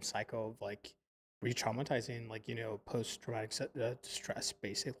same cycle of like re-traumatizing, like post-traumatic stress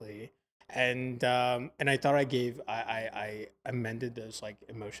basically. And I thought I amended those like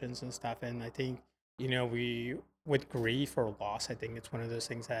emotions and stuff. And I think we, with grief or loss, I think it's one of those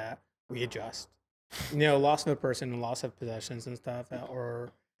things that we adjust. Loss of a person and loss of possessions and stuff,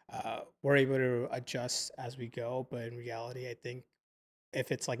 or we're able to adjust as we go. But in reality, I think if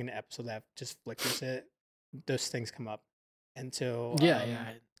it's like an episode that just flickers it, those things come up. And so Yeah.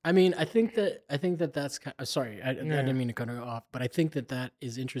 I mean, I think that that's kind sorry, I didn't mean to cut her off, but I think that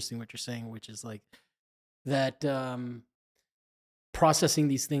is interesting what you're saying, which is like that processing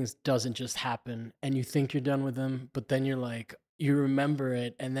these things doesn't just happen and you think you're done with them, but then you're like, you remember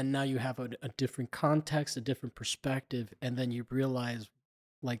it, and then now you have a different context, a different perspective, and then you realize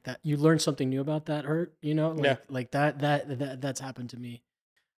like that you learn something new about that hurt, like that's happened to me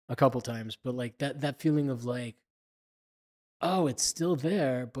a couple times, but like that feeling of like, oh, it's still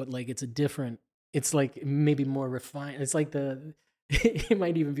there, but like it's like maybe more refined. It's like it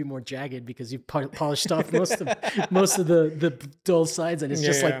might even be more jagged because you've polished off most of the dull sides, and it's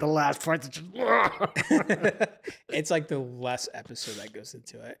just like the last part that just it's like the last episode that goes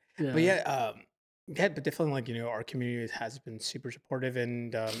into it. Yeah. But but definitely like our community has been super supportive,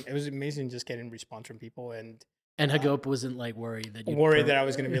 and it was amazing just getting response from people. And Hagope wasn't like worried that I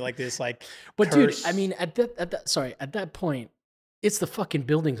was going to be like this, like. But curse. dude, I mean, at that point, it's the fucking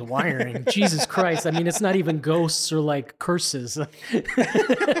building's wiring. Jesus Christ! I mean, it's not even ghosts or like curses.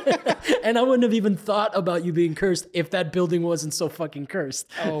 And I wouldn't have even thought about you being cursed if that building wasn't so fucking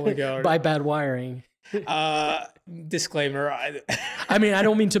cursed. Oh my God! By bad wiring. Disclaimer. I mean, I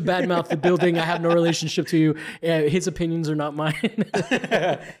don't mean to badmouth the building. I have no relationship to you. His opinions are not mine.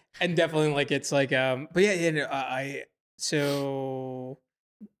 And definitely like it's like but so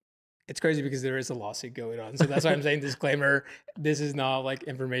it's crazy because there is a lawsuit going on, so that's why I'm saying disclaimer. This is not like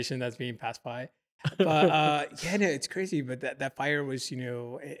information that's being passed by. But it's crazy. But that fire was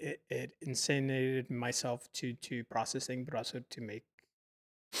it incinerated myself to processing, but also to make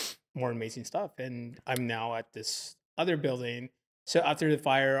more amazing stuff. And I'm now at this other building. So after the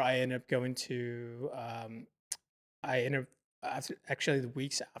fire, I end up going to actually the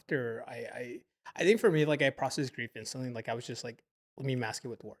weeks after I think for me, like I processed grief instantly. Like I was just like, let me mask it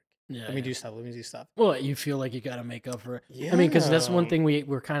with work. Yeah, let me do stuff. Let me do stuff. Well, you feel like you got to make up for it. Yeah. I mean, because that's one thing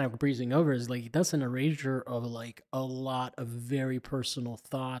we're kind of breezing over is like that's an erasure of like a lot of very personal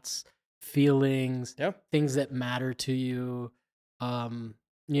thoughts, feelings, things that matter to you.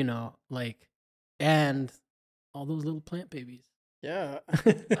 Like, and all those little plant babies. Yeah.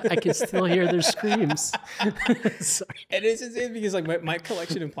 I can still hear their screams. Sorry. And it's insane because like my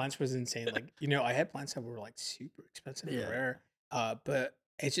collection of plants was insane. Like, I had plants that were like super expensive and rare. But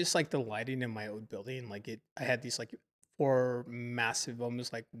it's just like the lighting in my old building. Like I had these like 4 massive,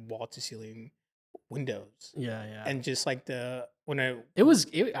 almost like wall to ceiling windows. Yeah. And just like I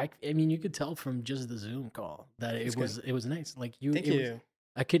mean, you could tell from just the Zoom call that it was nice. Like Thank you.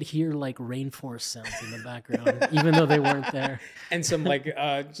 I could hear like rainforest sounds in the background, even though they weren't there. And some like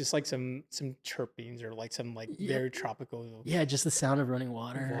just like some chirpings or like some like very tropical. Yeah, just the sound of running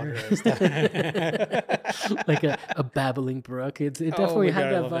water like a babbling brook. It definitely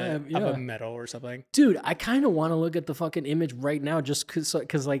had that vibe. Yeah. Of a meadow or something. Dude, I kind of want to look at the fucking image right now, just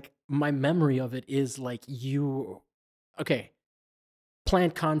because like my memory of it is like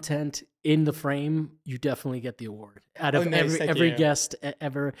plant content in the frame, you definitely get the award out of every guest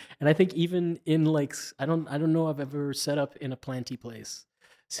ever. And I think even in like I don't know I've ever set up in a planty place.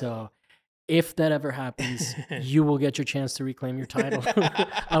 So if that ever happens, you will get your chance to reclaim your title.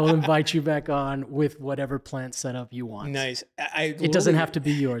 I will invite you back on with whatever plant setup you want. Nice. I It doesn't have literally to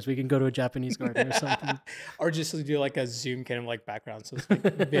be yours. We can go to a Japanese garden or something. or just do like a zoom kind of like background, so it's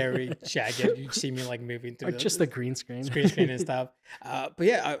like very jagged. You see me like moving Or through just the a green screen. screen and stuff. But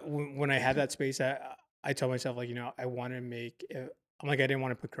yeah, when I had that space, I told myself like I want to make. I'm like I didn't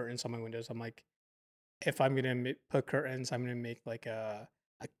want to put curtains on my windows. I'm like if I'm gonna put curtains, I'm gonna make like a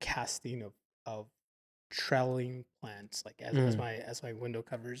casting of trelling plants like Mhm. as my window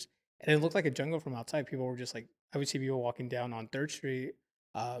covers, and it looked like a jungle from outside. People were just like I would see people walking down on Third Street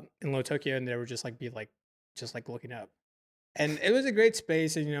in Low Tokyo, and they were just like be like just like looking up, and it was a great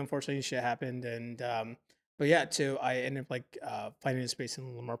space. And unfortunately, shit happened, and but yeah, so I ended up like finding a space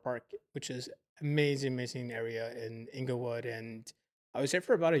in Lamar Park, which is amazing area in Inglewood, and I was there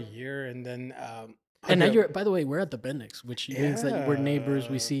for about a year, and then And now okay, you're, by the way, we're at the Bendix, which means that we're neighbors.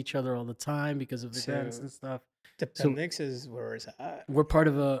 We yeah. see each other all the time because of events So and stuff. the So appendix is where it's at. we're part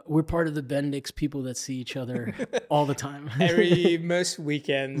of the Bendix people that see each other all the time. Every most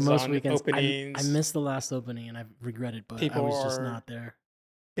weekends Most on weekends. I openings, missed the last opening and I regret it, but I people was just are not there.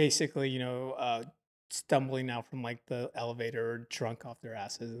 basically, stumbling out from like the elevator, drunk off their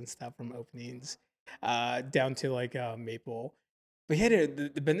asses and stuff from openings, down to like Maple. But yeah,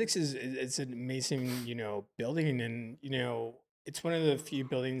 the Bendix is an amazing, building, and it's one of the few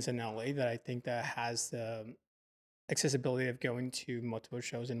buildings in LA that I think that has the accessibility of going to multiple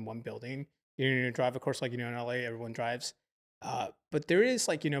shows in one building. You don't need to drive, of course, like in LA, everyone drives. But there is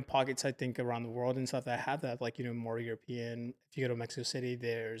like pockets I think around the world and stuff that have that like more European. If you go to Mexico City,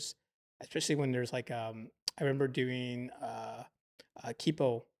 there's especially when there's like I remember doing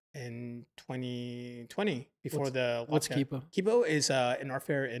Kipo in 2020 before What's the what's lockdown. Kipo? Kipo is an art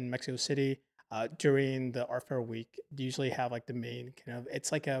fair in Mexico City. During the art fair week, they usually have like the main kind of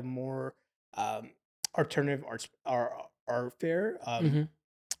it's like a more um, alternative art fair. Hmm.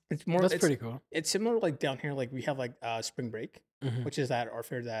 It's more That's pretty cool. it's similar like down here. Like we have like Spring Break, Hmm. which is that art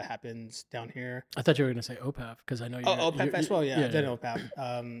fair that happens down here. I thought you were gonna say OPAF because I know Oh, OPAP as well. Yeah, yeah, I've done yeah.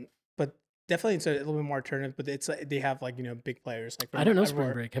 OPAP. But definitely it's a little bit more alternative. But it's like they have like big players like I from don't know Spring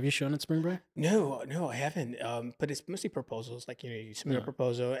everywhere. Break. Have you shown at Spring Break? No, no, I haven't. But it's mostly proposals. Like you submit a No.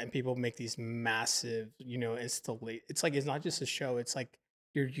 proposal and people make these massive, installate. It's like it's not just a show. It's like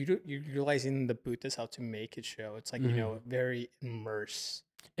you're utilizing the booth as how to make a show. It's like Hmm. very immerse.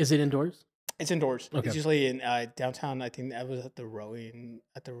 Is it indoors? It's indoors. Okay. It's usually in downtown. I think I was at the rowing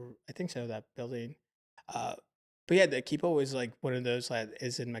at the I think so that building. Uh, but yeah, the Kipo is like one of those that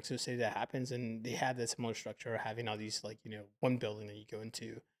is in Mexico City that happens, and they have that similar structure, having all these like one building that you go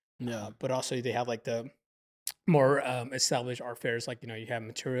into. Yeah. But also they have like the more established art fairs, like you have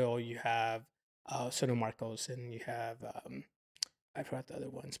Material, you have Soto Marcos, and you have I forgot the other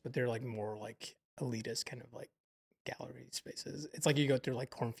ones, but they're like more like elitist kind of like gallery spaces. It's like you go through like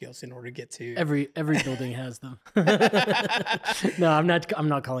cornfields in order to get to. Every building has them. No, I'm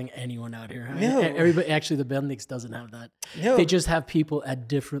not calling anyone out here. No, Everybody actually the Bendix doesn't have that. They no, just have people at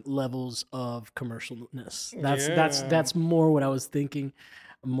different levels of commercialness. yeah. That's more what I was thinking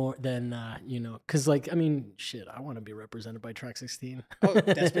more than cuz like I mean shit, I want to be represented by Track 16. Oh,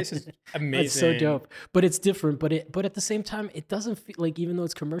 that space is It's so amazing. dope. But it's different, but at the same time it doesn't feel like even though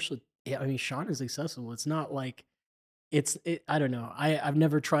it's commercial, yeah, I mean Sean is accessible. It's not like I don't know. I've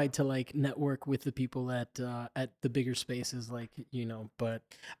never tried to like network with the people at the bigger spaces like, but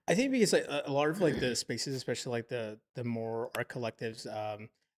I think because like, a lot of like the spaces, especially like the more art collectives,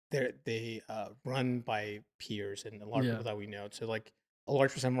 they run by peers and a lot of yeah. people that we know. So like a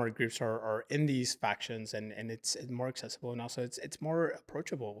large percent of our groups are in these factions, and it's more accessible, and also it's more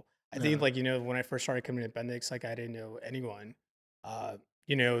approachable. I think Yeah. like when I first started coming to Bendix, like I didn't know anyone. Uh,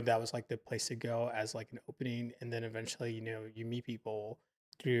 that was like the place to go as like an opening, and then eventually you meet people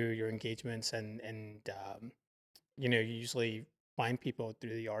through your engagements, and you usually find people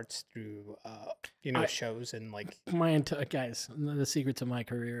through the arts through I shows and like my entire guys, the secret to my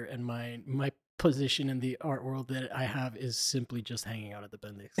career and my position in the art world that I have is simply just hanging out at the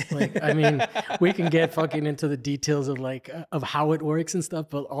Bendix. Like, I mean, we can get fucking into the details of like of how it works and stuff,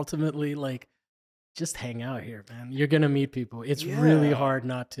 but ultimately, like, just hang out here, man. You're gonna meet people. It's really yeah, hard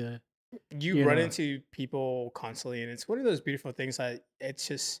not to, you you run know. into people constantly, and it's one of those beautiful things that it's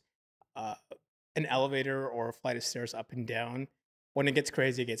just uh, an elevator or a flight of stairs up and down. When it gets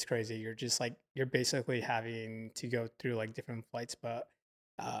crazy, it gets crazy. You're just like you're basically having to go through like different flights, but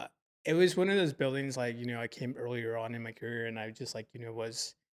uh, it was one of those buildings like I came earlier on in my career, and I just like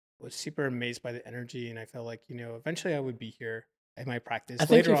was super amazed by the energy, and I felt like eventually I would be here. in my I practice think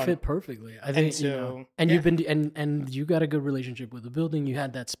later you on. fit perfectly. I And think so, and yeah. you've been and you got a good relationship with the building. You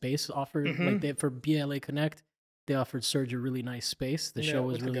had that space offered, like Hmm. they for BLA Connect. They offered Serge a really nice space. The Yeah, show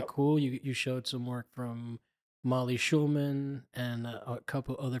was with the really go. cool. You showed some work from Molly Schulman and a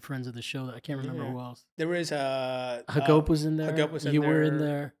couple other friends of the show. That I can't remember Yeah. who else. There was Hagope was in Hagop there. was in You were in there.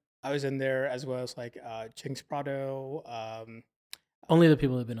 there. I was in there as well as like Jinx Prado. Only the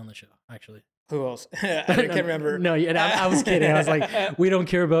people that have been on the show, actually. Who else? I No, can't remember. no, yeah, I was kidding. I was like, we don't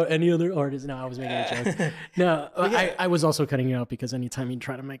care about any other artists. No, I was making a joke. No, But yeah. I was also cutting you out because anytime you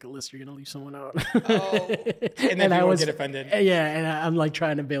try to make a list, you're gonna leave someone out. Oh, and then I people was get offended. yeah, and I'm like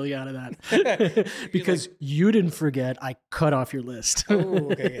trying to bail you out of that because you didn't forget I cut off your list.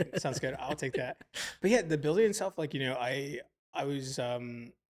 Oh, okay, good. Sounds good. I'll take that. But yeah, the building itself, like I was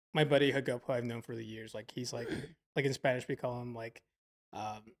my buddy Hagop, who I've known for the years. Like he's like in Spanish we call him like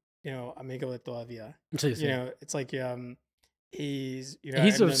um amigo de todavía. Sí, sí. It's like he's He's and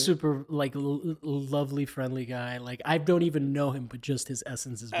a then, super like lovely, friendly guy. Like I don't even know him, but just his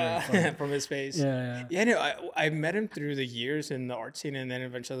essence is very fun. from his face. Yeah, Yeah, no, I met him through the years in the art scene, and then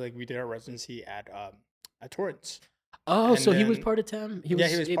eventually like we did our residency at Torrance. Oh, And so he was then- part of TAM. He Yeah,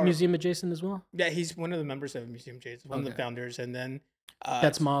 was, he was part of- Museum Adjacent as well. Yeah, he's one of the members of Museum Jades, one of the Okay. founders, and then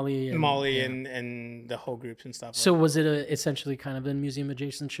That's Molly. And, Molly yeah. and the whole groups and stuff. So was it essentially kind of a museum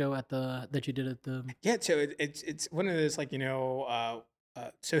adjacent show at that you did at the? Yeah, so it's one of those like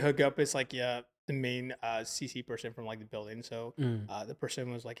so Hookup is like the main CC person from like the building. So Mm. the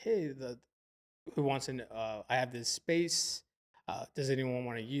person was like, hey, who wants an I have this space. Does anyone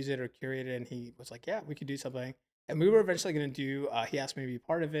want to use it or curate it? And he was like, yeah, we could do something. And we were eventually gonna do. He asked me to be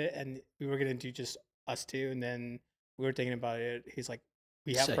part of it, and we were gonna do just us two. And then we were thinking about it. He's like,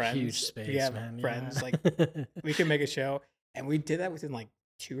 we have It's a friends. huge space, we have man. friends. Yeah. Like we can make a show, and we did that within like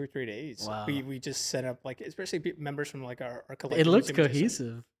 2 or 3 days. Wow. We just set up like especially members from like our It collective. looks Museum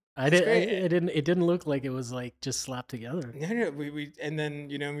Adjacent. cohesive. It's great. It didn't look like it was like just slapped together. No, we and then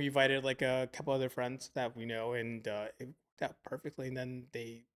we invited like a couple other friends that we know, and it worked out perfectly. And then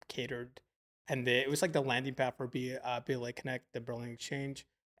they catered, and it was like the landing pad for BLA Connect, the Berlin Exchange,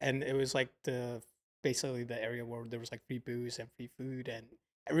 and it was like basically the area where there was like free booze and free food, and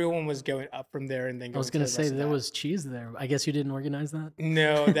everyone was going up from there. And then I was going gonna to the say rest of there that. was cheese there. I guess you didn't organize that.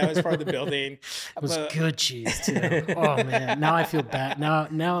 No, that was part of the building. It was But- good cheese too. Oh man, now I feel bad. Now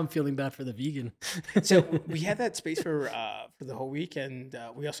I'm feeling bad for the vegan. So we had that space for the whole week, and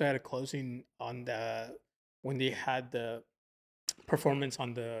we also had a closing on when they had the performance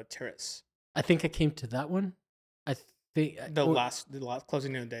on the terrace. I think I came to that one. I think The or- last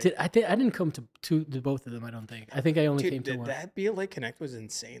closing of the day. Did I think I didn't come to both of them? I don't think. I think I only came Dude, to one. that BLA Connect was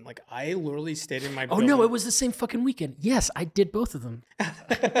insane. Like I literally stayed in my. Oh no, it was the same fucking weekend. Yes, I did both of them.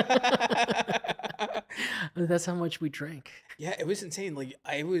 That's how much we drank. Yeah, it was insane. Like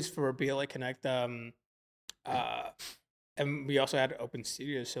I was for BLA Connect, and we also had open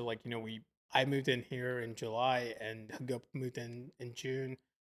studios. So like I moved in here in July, and Hagop moved in June,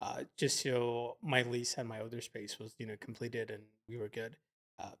 just so my lease at my other space was completed and we were good.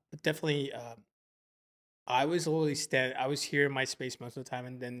 But definitely, I was literally I was here in my space most of the time,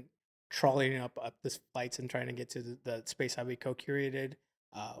 and then trawling up the flights and trying to get to the space that we co-curated,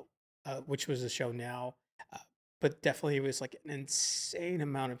 which was the show now. But definitely, it was like an insane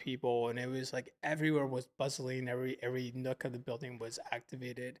amount of people, and it was like everywhere was bustling. Every nook of the building was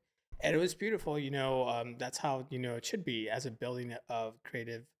activated, and it was beautiful. That's how it should be as a building of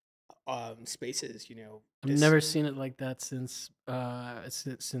creative spaces. I've never seen it like that since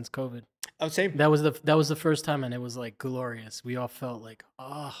COVID. I would say That was the first time, and it was like glorious. We all felt like,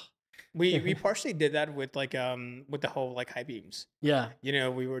 oh, we partially did that with with the whole like high beams. yeah.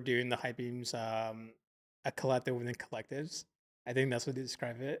 We were doing the high beams, a collective within collectives. I think that's what they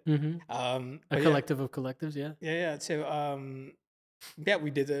describe it. Hmm. A A collective of collectives, yeah. Yeah. So yeah, we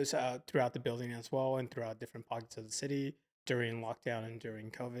did those throughout the building as well, and throughout different pockets of the city during lockdown and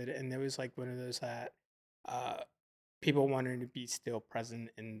during COVID. And it was like one of those that people wanted to be still present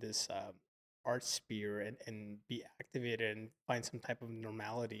in this art sphere and be activated and find some type of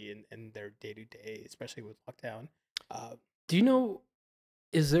normality in their day to day, especially with lockdown. Do you know?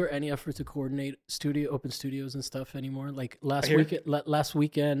 Is there any effort to coordinate open studios and stuff anymore? Like last Here?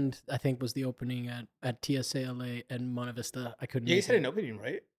 weekend, I think was the opening at TSA LA and Monte Vista. I couldn't. Yeah, you make said it. an opening,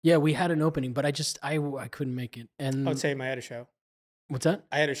 right? Yeah, we had an opening, but I couldn't make it. And I would say I had a show. what's that?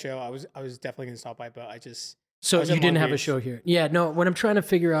 I had a show. I was definitely gonna stop by, but I So was you in didn't Long have a Beach. show here? Yeah, no. What I'm trying to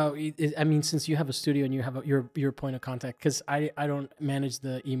figure out, I mean, since you have a studio and you have your point of contact, because I don't manage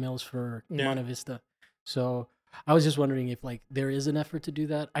the emails for No. Monte Vista, so I was just wondering if like there is an effort to do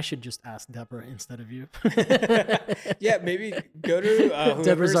that. I should just ask Deborah instead of you. Yeah, maybe go to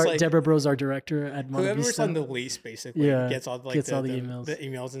whoever's like Deborah Bros, our director at Monte whoever's on Vista. the lease basically Yeah, gets all like gets all the the emails.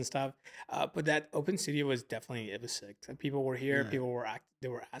 emails and stuff. But that open studio was definitely, it was sick. People were here, Yeah. they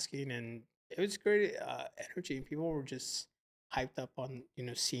were asking, and it was great energy. People were just hyped up on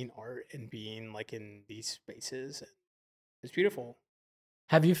seeing art and being like in these spaces. It's beautiful.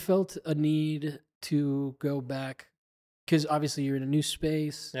 Have you felt a need to go back? Because obviously you're in a new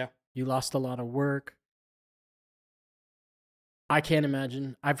space. Yeah. You lost a lot of work. I can't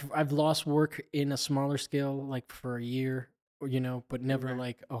imagine. I've lost work in a smaller scale, like for a year, but never Okay.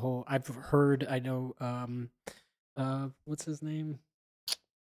 like a whole. I've heard. I know. What's his name?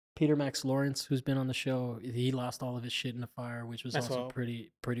 Peter Max Lawrence, who's been on the show. He lost all of his shit in a fire, which was That's also well.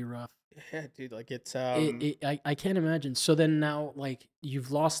 pretty rough. Yeah, dude. Like it's I can't imagine. So then now, like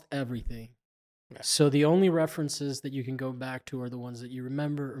you've lost everything. yeah. So the only references that you can go back to are the ones that you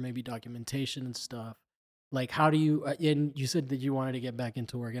remember, or maybe documentation and stuff. Like, how do you? And you said that you wanted to get back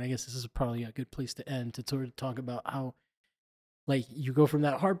into work, and I guess this is probably a good place to end to sort of talk about how, like, you go from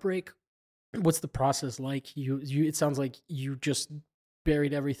that heartbreak. What's the process like? You. It sounds like you just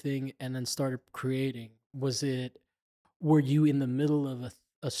buried everything and then started creating. Was it? Were you in the middle of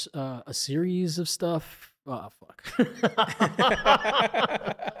a series of stuff? Oh fuck.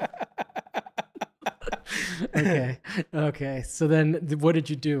 Okay. Okay. So then what did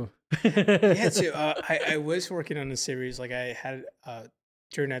you do? Yeah, so I was working on a series. Like I had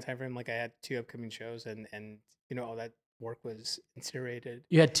during that time frame, like I had two upcoming shows, and all that work was incinerated.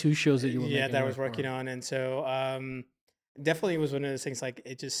 You had two shows that you were Yeah, making that I work was working for. on, and so definitely was one of those things. Like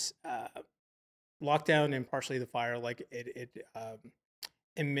it just lockdown and partially the fire. Like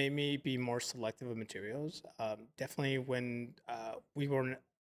it made me be more selective of materials. Definitely when we weren't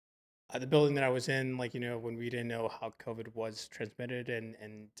the building that I was in, like when we didn't know how COVID was transmitted, and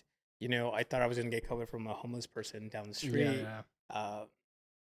I thought I was gonna get COVID from a homeless person down the Yeah, street. yeah. Uh,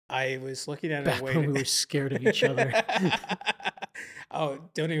 I was looking at a Back way when we were scared of each other. oh,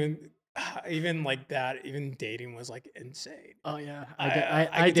 don't even like that. Even dating was like insane. Oh yeah, I I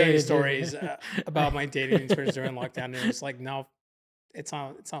can tell you dated you. stories about my dating experience during lockdown. And it was like, no, it's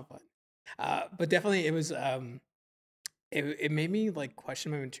not fun. But definitely it was. It made me like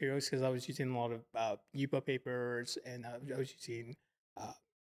question my materials because I was using a lot of Yupa papers, and I was using uh,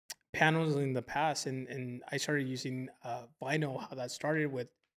 panels in the past, and I started using vinyl. How that started with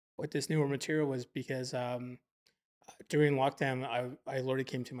this newer material was because during lockdown, I literally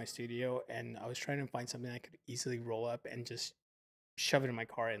came to my studio and I was trying to find something I could easily roll up and just shove it in my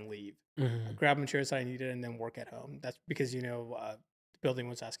car and leave. Mhm. Grab materials that I needed and then work at home. That's because the building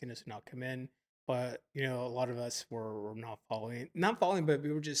was asking us to not come in, but a lot of us were not following, but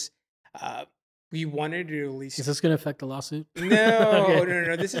we were just uh, we wanted to at Is least. this gonna affect the lawsuit? No, Okay. no, no,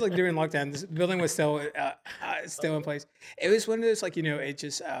 no. This is like during lockdown. This building was still in place. It was one of those like it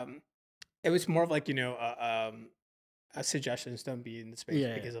just it was more of like suggestions don't be in the space Yeah,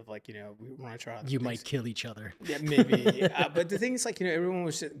 yeah. because of like we we're not sure how You things. might kill each other. Yeah, maybe. But the thing is, like, everyone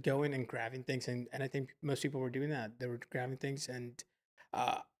was just going and grabbing things, and I think most people were doing that. They were grabbing things, and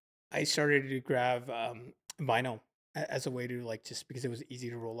uh, I started to grab vinyl as a way to like just because it was easy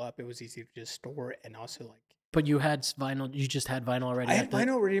to roll up, it was easy to just store, and also like But you had vinyl. You just had vinyl I already had at the.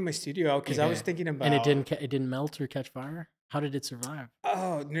 vinyl already in my studio because I was Okay. thinking And it about. didn't. It didn't melt or catch fire. How did it survive?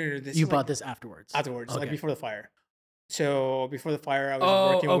 Oh no, no, this You is like bought this afterwards. afterwards, like Okay. before the fire. So before the fire, I was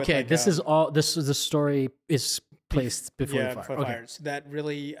Oh, working with okay. like This is all. This is the story is placed before the yeah, fire. before the Okay. fire. So that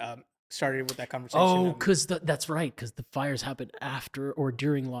really started with that conversation Oh, of. because that's right. Because the fires happened after or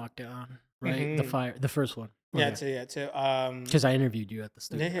during lockdown, right? The Mhm. fire, the first one. Okay. Yeah, so Because I interviewed you at the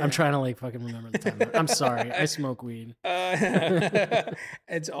studio. I'm yeah. trying to like fucking remember the time. I'm sorry. I smoke weed.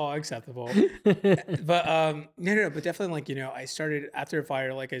 It's all acceptable. But no, no, no, but definitely like I started after a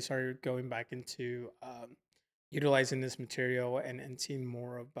fire, like I started going back into utilizing this material and seeing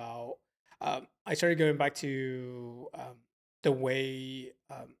more about. I started going back to the way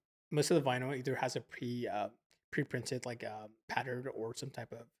most of the vinyl either has a pre-printed like pattern or some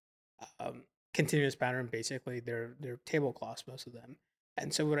type of um, continuous pattern. Basically, they're tablecloths, most of them.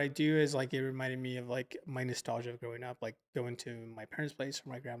 And so what I do is like it reminded me of like my nostalgia of growing up, like going to my parents' place or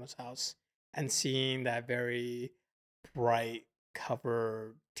my grandma's house and seeing that very bright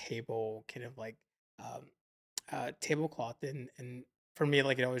cover table kind of like um, tablecloth, and for me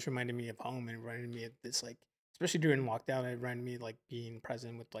like it always reminded me of home and reminded me of this like especially during lockdown it reminded me like being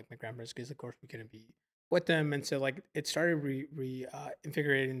present with like my grandparents because of course we couldn't be with them, and so like it started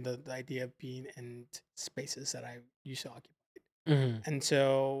invigorating the idea of being in spaces that I used to occupy. Mhm. And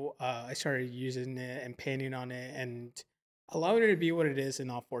so I started using it and painting on it and allowing it to be what it is and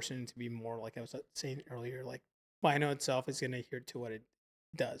not forcing it to be more like I was saying earlier, like Vinyl itself is going to adhere to what it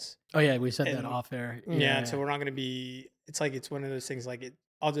does. Oh, yeah, we said that And off air. yeah, and so Yeah. we're not going to be, it's like, it's one of those things like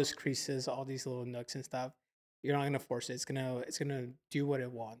all those creases, all these little nooks and stuff. You're not going to force it. It's going to do what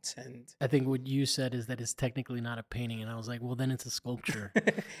it wants. And, I think what you said is that it's technically not a painting, and I was like, "Well, then it's a sculpture."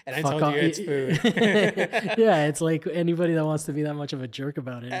 and I Fuck told you off. it's food. Yeah, it's like anybody that wants to be that much of a jerk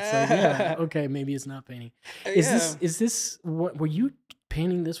about it. It's like, yeah, okay, maybe it's not painting. Yeah, Is this what were you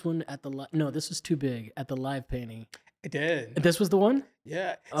painting this one at the no, this was too big at the live painting. I did. This was the one?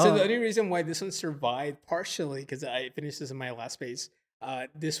 Yeah. So the Oh. only reason why this one survived partially because I finished this in my last space.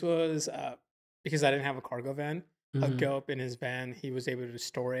 This was because I didn't have a cargo van. A Mhm. go up in his van, he was able to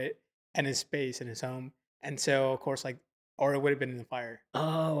store it and his space in his home, and so of course like, or it would have been in the fire.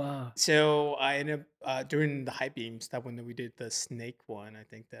 Oh, wow. So I ended up during the high beams that one that we did the snake one. I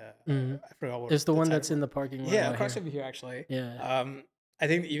think Mhm. I forgot what It's the the one title that's was. in the parking lot Yeah, out across here. over here actually. Yeah. I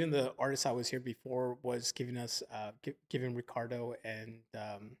think even the artist that was here before was giving us giving Ricardo and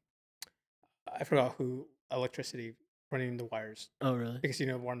I forgot who electricity running the wires Oh, really? because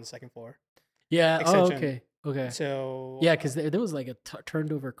we're on the second floor Yeah. Oh, extension. okay. Okay. So Yeah, because there was like a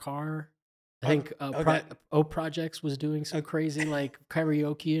turned over car. I uh, think oh that O Projects was doing some uh, crazy like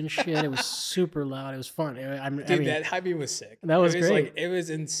karaoke and shit. It was super loud. It was fun. I dude, mean, that high beam was sick. that It was was like great. it was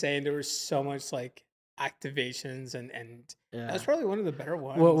insane. There was so much like activations and that was Yeah. probably one of the better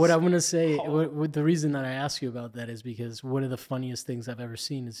What ones. I'm gonna say, Oh, what the reason that I ask you about that is because one of the funniest things I've ever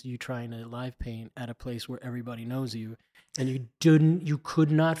seen is you trying to live paint at a place where everybody knows you, and you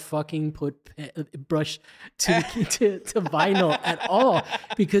could not fucking put brush to the to vinyl at all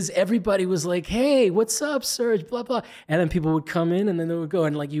because everybody was like, "Hey, what's up, Serge?" Blah blah, and then people would come in and then they would go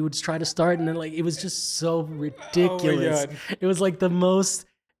and like you would try to start and then like it was just so oh my ridiculous. god. It was like the most.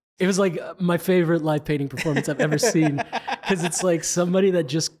 It was like my favorite live painting performance I've ever seen because it's like somebody that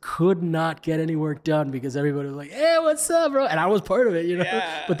just could not get any work done because everybody was like, "Hey, what's up, bro?" And I was part of it, you know.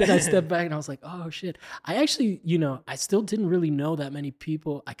 But then I Yeah. stepped back and I was like, "Oh shit!" I actually, I still didn't really know that many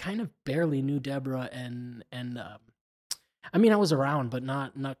people. I kind of barely knew Deborah and I mean, I was around, but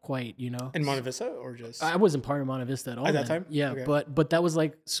not quite, you know. In Monte Vista or just I wasn't part of Monta Vista at all at that then. time? Yeah, Okay. but that was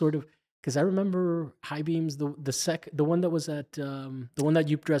like sort of because I remember High Beams the one that was at the one that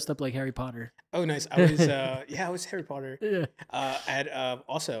you dressed up like Harry Potter. Oh, nice. I was yeah, I was Harry Potter. Yeah. At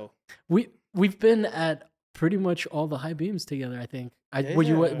also. We've been at pretty much all the High Beams together, I think. Yeah.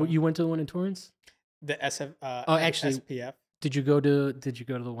 You went to the one in Torrance? The SF Oh, actually, SPF. did you go to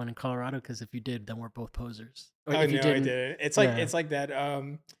the one in Colorado? Because if you did, then we're both posers. Or Oh if you no, I didn't, didn't. yeah, It's like that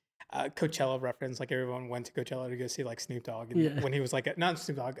Coachella reference. Like everyone went to Coachella to go see like Snoop Dogg, and yeah, when he was like not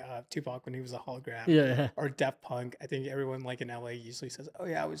Snoop Dogg, Tupac when he was a hologram, yeah. or Daft Punk. I think everyone like in LA usually says, "Oh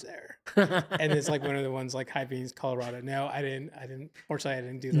yeah, I was there," and it's like one of the ones like High Beams, Colorado. No, I didn't. I didn't. Fortunately, I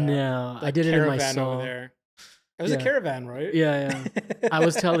didn't do No, I the did it in my caravan over soul. there. It was a Yeah. caravan, right? Yeah, yeah. I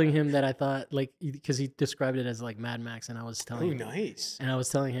was telling him that I thought like because he described it as like Mad Max, and Oh, nice. I was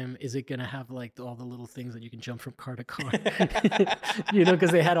telling him, is it gonna have like all the little things that you can jump from car to car? Because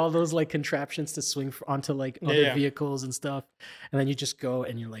they had all those like contraptions to swing onto like Yeah, other yeah. vehicles and stuff, and then you just go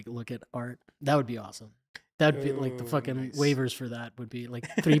and you like look at art. That would be awesome. That'd be like the Oh, fucking nice. waivers for that would be like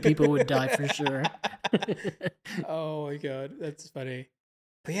 3 people would die for sure. Oh my god, that's funny.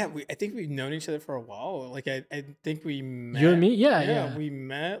 But yeah, I think we've known each other for a while. Like I think we You and met. me? Yeah, Yeah, yeah. we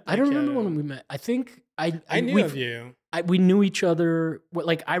met. I don't Like remember when we met. I think I knew of you. we knew each other.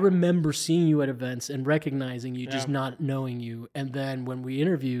 Like I remember seeing you at events and recognizing you, just Yeah. not knowing you. And then when we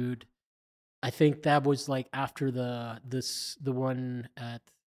interviewed, I think that was like after the one at.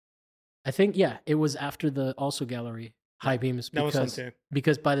 I think yeah, it was after the also gallery High Yeah, Beams that was fun too.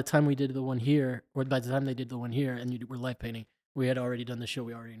 because by the time we did the one here, or by the time they did the one here, and you were live painting, we had already done the show.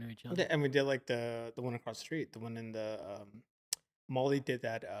 We already knew each other. Yeah, and we did like the one across the street, the one in the Molly did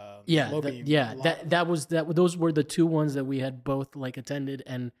that Yeah, low beam. that was that. Those were the two ones that we had both like attended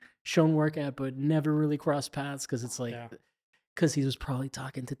and shown work at, but never really crossed paths because it's like Yeah. because he was probably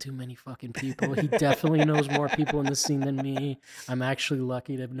talking to too many fucking people. He definitely knows more people in the scene than me. I'm actually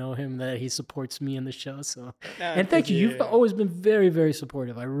lucky to know him that he supports me in the show. So, Nah, and thank 'cause you. You've you always been very, very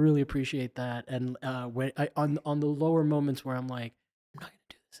supportive. I really appreciate that. And when on the lower moments where I'm like, I'm not gonna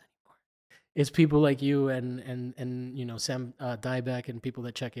do this anymore, it's people like you and Sam Diebeck and people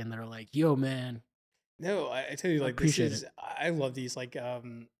that check in that are like, yo, man, no, I tell you I like this appreciate is it. I love these like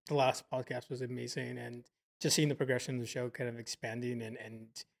the last podcast was amazing and just seeing the progression of the show kind of expanding and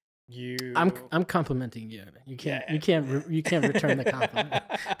I'm complimenting you. You can't Yeah. you can't return the compliment.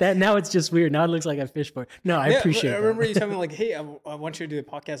 That now it's just weird. Now it looks like I fish for it. No, I Yeah, appreciate I that. remember you telling me like, "Hey, I want you to do the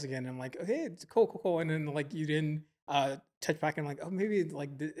podcast again." And I'm like, "Okay, it's cool, cool, cool." And then like you didn't touch back. And I'm like, "Oh, maybe like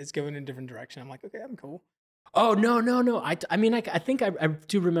it's going in a different direction." I'm like, "Okay, I'm cool." Oh no! I mean, I think I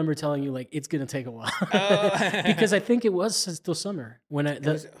do remember telling you like it's gonna take a while Oh, because I think it was still summer when it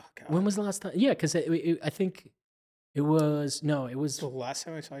was. Oh when god, was the last time? Yeah, because I think it was no, the last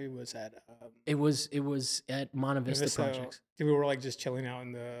time I saw you was at it was at Monta Vista so Projects. we were like just chilling out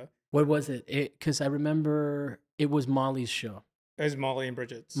in the. What was it? Because I remember it was Molly's show. It was Molly and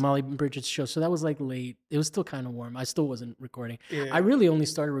Bridget's. Molly and Bridget's show. So that was like late. It was still kind of warm. I still wasn't recording. Yeah. I really only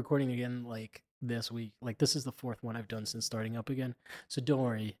started recording again like this week. Like this is the fourth one I've done since starting up again. So don't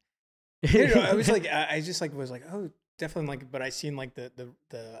worry. I was like, I just like was like, oh, definitely like, but I seen like the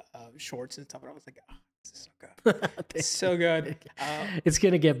shorts and stuff, and I was like, oh, this is so good, it's so good. It's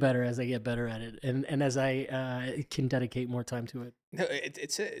gonna get better as I get better at it, and as I can dedicate more time to it. No,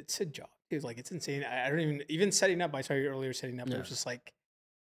 it's a job, dude. Like it's insane. I don't even setting up. I saw you earlier setting up. It was just like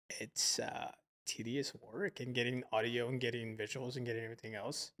it's tedious work and getting audio and getting visuals and getting everything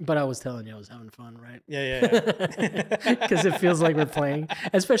else. But I was telling you I was having fun, right? Yeah. Because it feels like we're playing,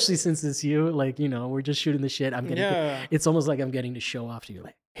 especially since it's you. Like we're just shooting the shit. I'm getting. Yeah. It's almost like I'm getting to show off to you,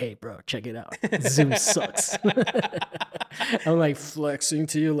 like, hey, bro, check it out. Zoom sucks. I'm like flexing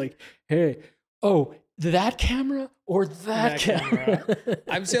to you, like, hey, oh, that camera or that camera?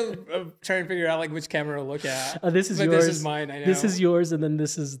 I'm still trying to figure out like which camera to look at. This is but yours. This is mine. I know. This is yours, and then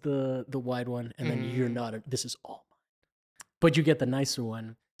this is the wide one, and then you're not. This is all mine. But you get the nicer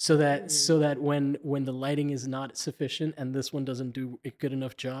one, so that when the lighting is not sufficient and this one doesn't do a good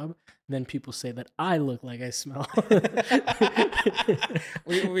enough job, then people say that I look like I smell.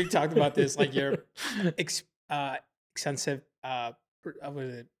 we talked about this, like your extensive what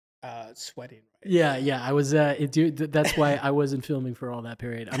was it? Sweating, right? Yeah. I was dude. That's why I wasn't filming for all that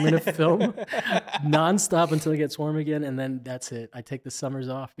period. I'm gonna film nonstop until it gets warm again, and then that's it. I take the summers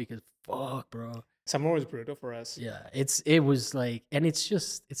off because fuck, bro. Summer was brutal for us. Yeah, it was like, and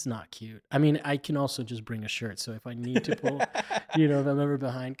it's not cute. I mean, I can also just bring a shirt, so if I need to pull, if I'm ever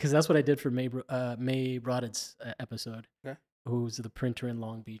behind, because that's what I did for May Broadhead's episode. Okay. Who's the printer in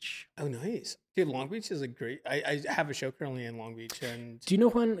Long Beach? Oh, nice, dude. Long Beach is a great. I have a show currently in Long Beach, and do you know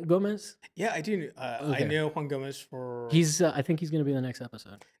Juan Gomez? Yeah, I do. Okay. I know Juan Gomez for. He's. I think he's gonna be in the next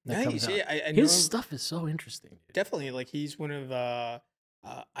episode. Nice. Yeah, I know his him. stuff is so interesting. Dude. Definitely, like he's one of.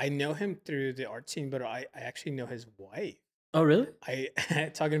 I know him through the art scene, but I actually know his wife. Oh, really? I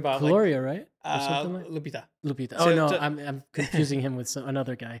talking about Gloria, right? Or something like? Lupita. Lupita. Oh no, I'm confusing him with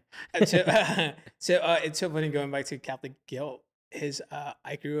another guy. So it's so funny going back to Catholic guilt.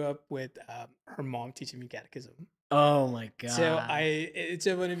 I grew up with her mom teaching me catechism. Oh my god. So it's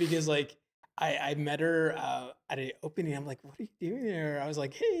so funny because like I met her at an opening. I'm like, what are you doing there? I was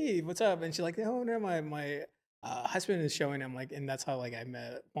like, hey, what's up? And she's like, oh no, my husband is showing. I'm like, and that's how like I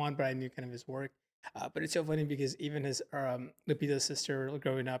met Juan, but I knew kind of his work. But it's so funny because even his Lupita's sister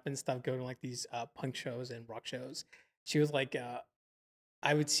growing up and stuff, going to like these punk shows and rock shows, she was like,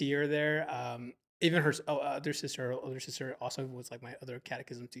 I would see her there. Even her older sister also was like my other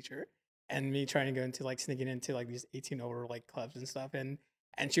catechism teacher, and me trying to go into like sneaking into like these 18 over like clubs and stuff, and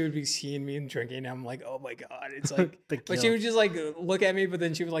she would be seeing me and drinking. And I'm like, oh my god, it's like, but she would just like look at me, but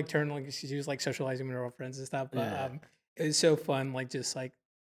then she would like turn, like she was like socializing with her friends and stuff. But it was so fun, like just like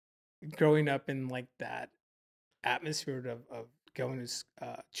growing up in like that atmosphere of going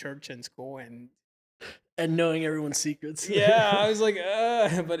to church and school and knowing everyone's secrets. Yeah, I was like,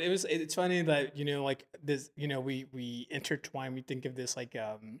 but it's funny that like this, we intertwine. We think of this like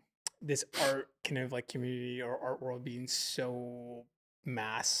this art kind of like community or art world being so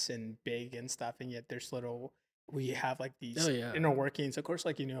mass and big and stuff, and yet there's little. We have like these inner workings. Of course,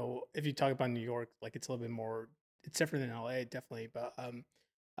 like if you talk about New York, like it's a little bit more. It's different than LA, definitely, but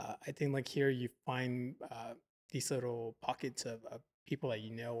I think like here you find these little pockets of people that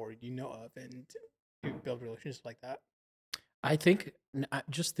or of, and you build relationships like that. I think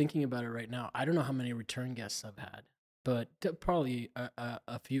just thinking about it right now, I don't know how many return guests I've had, but probably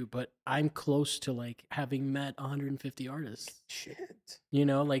a few. But I'm close to like having met 150 artists. Shit.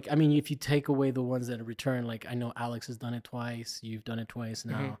 Like I mean, if you take away the ones that return, like I know Alex has done it twice. You've done it twice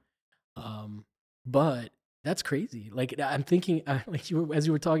now. But that's crazy. Like I'm thinking, like as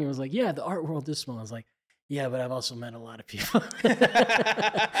you were talking, I was like, yeah, the art world is small. I was like, yeah, but I've also met a lot of people.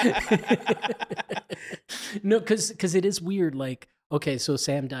 No, because it is weird. Like, okay, so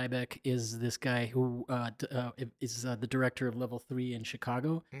Sam Dybeck is this guy who is the director of Level 3 in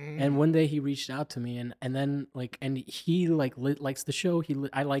Chicago. And one day he reached out to me, and then like, and he like likes the show.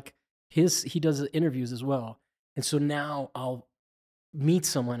 I like he does interviews as well, and so now I'll meet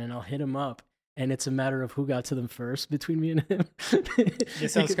someone and I'll hit him up. And it's a matter of who got to them first between me and him.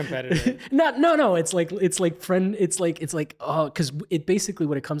 It sounds competitive. No. It's like friend. It's like oh, because it basically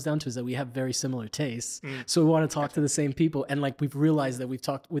what it comes down to is that we have very similar tastes. Mm. So we want to talk to the same people, and like we've realized that we've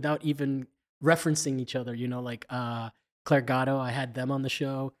talked without even referencing each other. Like Claire Gatto, I had them on the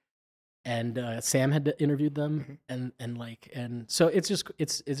show, and Sam had interviewed them, Mhm. and so it's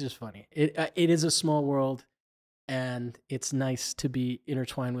just funny. It is a small world, and it's nice to be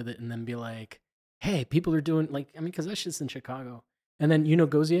intertwined with it, and then be like, hey, people are doing like, I mean, because that shit's in Chicago, and then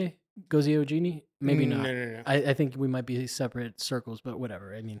Gauzier Ogini, maybe No, not. no, no. I think we might be separate circles, but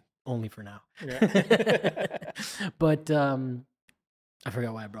whatever. I mean, only for now. Yeah. But I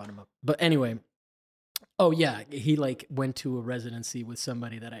forgot why I brought him up. But anyway, oh yeah, he like went to a residency with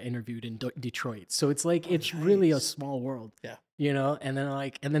somebody that I interviewed in Detroit. So it's like Oh, it's really a nice. small world, Yeah. And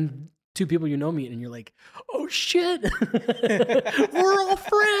then two people meet, and you're like, oh shit, we're all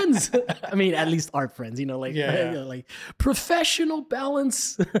friends. I mean, at least art friends, Yeah. like professional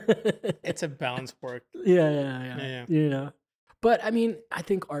balance. It's a balance work. Yeah. Yeah. But I mean, I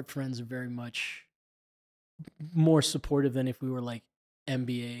think art friends are very much more supportive than if we were like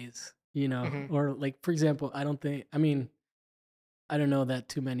MBAs, Hmm. or like, for example, I mean, I don't know that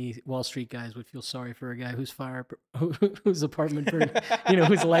too many Wall Street guys would feel sorry for a guy whose apartment burned,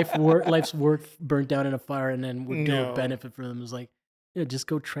 whose life's work burnt down in a fire, and then would do a No. benefit for them. Is like, yeah, just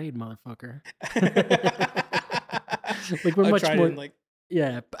go trade, motherfucker. Like we're I'll much try it more. in like,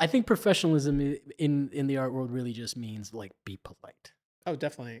 Yeah, I think professionalism in the art world really just means like be polite. oh,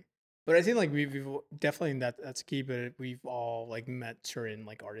 definitely. But I think like we've definitely that's key. But we've all like met certain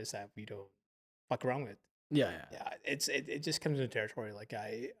like artists that we don't fuck around with. Yeah, Yeah, it just comes into territory. Like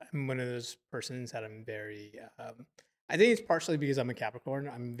I'm one of those persons that I'm very. I think it's partially because I'm a Capricorn.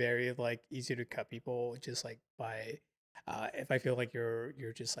 I'm very like easy to cut people just like by, if I feel like you're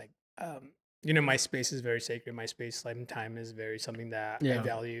just like my space is very sacred. My space, like time is very something that I yeah,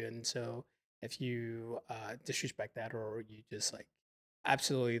 value, and so if you disrespect that or you just like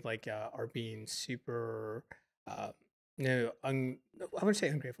absolutely like are being super uh no I wouldn't say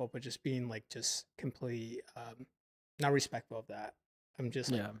ungrateful, but just being like just completely not respectful of that. I'm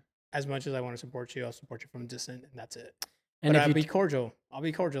just like, yeah. as much as I want to support you, I'll support you from a distance, and that's it. And But if I'll you, be cordial. I'll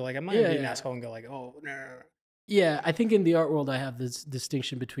be cordial. Like I'm not gonna be an yeah, asshole and go like, oh no, no, no. yeah, I think in the art world, I have this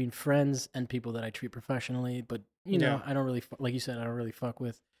distinction between friends and people that I treat professionally, but Yeah. I don't really, like you said, I don't really fuck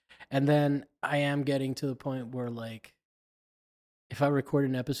with. And then I am getting to the point where, like, if I record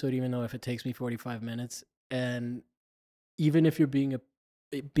an episode, even though if it takes me 45 minutes, and even if you're being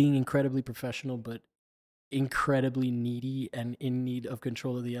incredibly professional, but incredibly needy and in need of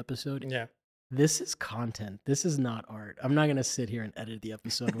control of the episode, Yeah. this is content. This is not art. I'm not gonna sit here and edit the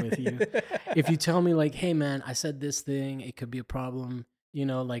episode with you. If you tell me like, hey man, I said this thing, it could be a problem.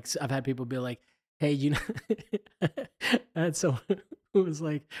 Like I've had people be like, hey, and so who was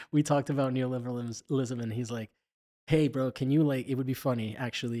like, we talked about neoliberalism, and he's like, hey bro, can you like, it would be funny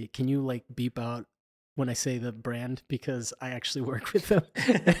actually, can you like beep out when I say the brand because I actually work with them.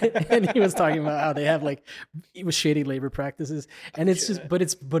 And he was talking about how they have like it was shady labor practices, and Oh it's just, shit.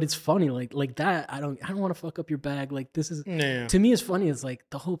 but it's funny like that. I don't want to fuck up your bag. Like this is, Yeah. to me, it's funny. It's like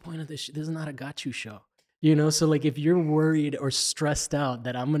the whole point of this is not a got you show. So like if you're worried or stressed out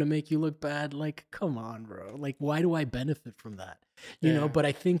that I'm gonna make you look bad, like come on, bro. Like why do I benefit from that? Yeah. But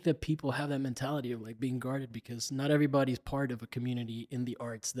I think that people have that mentality of like being guarded because not everybody's part of a community in the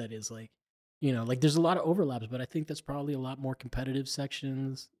arts that is like, like there's a lot of overlaps, but I think that's probably a lot more competitive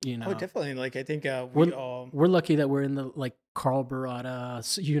sections. Oh, definitely. Like I think we We're all. we're lucky that we're in the like Carl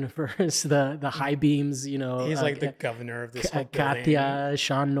Barada universe, the high Mhm. beams, He's like the governor of this whole building. Katya,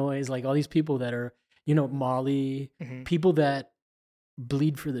 Sean Noyes, like all these people that are, Molly, Hmm. people that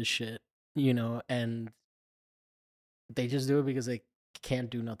bleed for this shit, and they just do it because they can't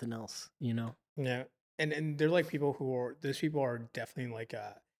do nothing else. Yeah, and they're like people who are those people are definitely like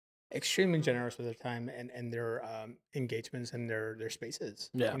extremely generous with their time and their engagements and their spaces.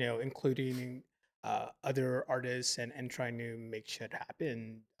 Yeah. Including other artists and trying to make shit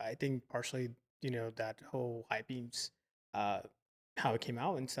happen. I think partially that whole hype beams uh how it came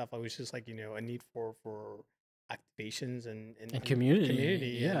out and stuff. I was just like a need for activations and And community,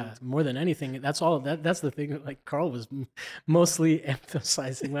 community. yeah, And more than anything. That's all. That's the thing that like Carl was mostly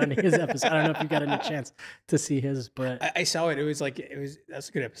emphasizing on his episode. I don't know if you got any chance to see his, but I saw it. It was like that's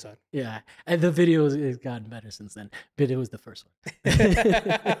a good episode. yeah, and the video has gotten better since then. But it was the first one.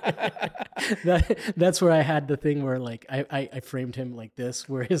 That's where I had the thing where like I framed him like this,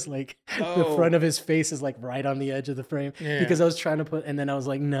 where his like the front Oh, of his face is like right on the edge of the frame because yeah. I was trying to put, and then I was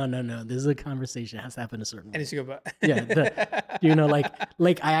like, no, no, no, this is a conversation. It has to happen a certain And way. it's go back. Yeah,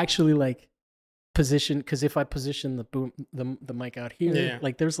 like I actually like position because if I position the boom the mic out here, Yeah.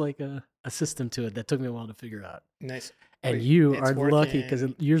 like there's like a system to it that took me a while to figure out. Nice. And Wait, you it's are lucky because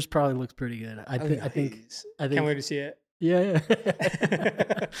working. yours probably looks pretty good. I Oh, think I think nice. I Can't think wait to see it. yeah.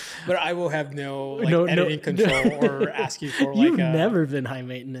 But I will have no like No, editing control or ask you for You've like never been high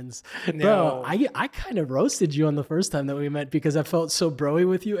maintenance, bro. no. I kind of roasted you on the first time that we met because I felt so broy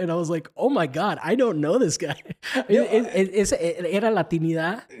with you, and I was like, oh my god, I don't know this guy. No, Era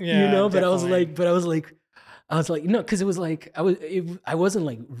latinidad, yeah, but I was definitely. like, no, because it was like I wasn't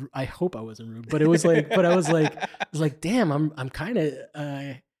like I hope I wasn't rude, but it was like, but I was like, damn, I'm kind of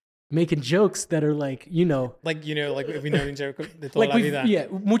making jokes that are like, Like like if we know each other de toda like la vida. yeah,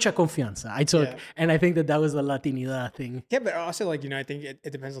 mucha confianza. I took, Yeah. and I think that was the latinidad thing. Yeah, but also like I think it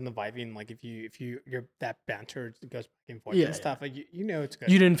depends on the vibing. Like if you're that banter goes back and forth Yeah, and stuff. Like it's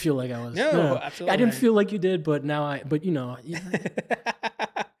good. You didn't feel like I was. No, I absolutely. didn't feel like you did, but now but yeah,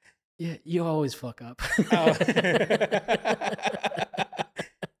 you always fuck up. Oh.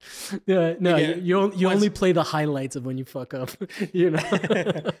 Yeah, no, Yeah, you once- only play the highlights of when you fuck up.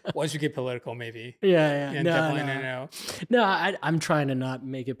 Once you get political, maybe. Yeah, Yeah, no, definitely no. no. I'm trying to not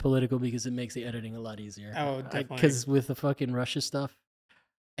make it political because it makes the editing a lot easier. Oh, definitely. Because with the fucking Russia stuff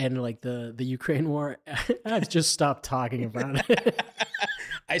and like the Ukraine war, I've just stopped talking about it.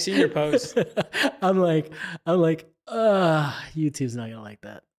 I seen your post. I'm like, YouTube's not gonna like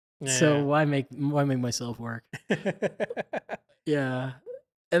that. So Yeah. why make myself work? Yeah.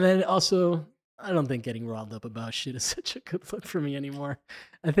 And then also, I don't think getting riled up about shit is such a good look for me anymore.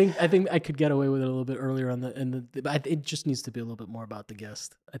 I think I could get away with it a little bit earlier on it just needs to be a little bit more about the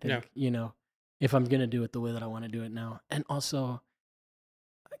guest. I think, if I'm gonna do it the way that I want to do it now. And also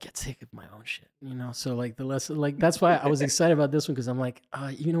I get sick of my own shit, So like the less like that's why I was excited about this one because I'm like,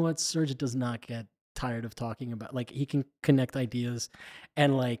 you know what, Serge does not get tired of talking about like he can connect ideas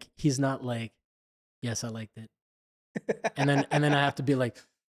and like he's not like, yes, I liked it. And then I have to be like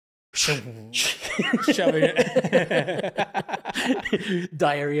Shoving it.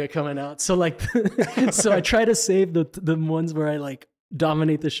 diarrhea coming out. So like so I try to save the ones where I like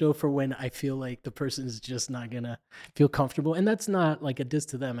dominate the show for when I feel like the person is just not gonna feel comfortable. And that's not like a diss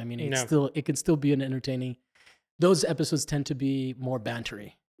to them. I mean, it can still be an entertaining. Those episodes tend to be more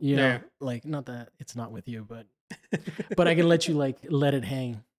bantery. Like not that it's not with you, but I can let you like let it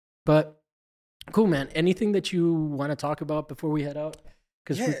hang. But cool, man. Anything that you want to talk about before we head out?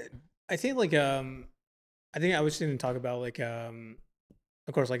 Yeah, I think like I think I was going to talk about like of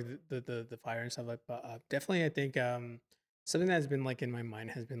course like the fire and stuff like, but definitely I think something that's been like in my mind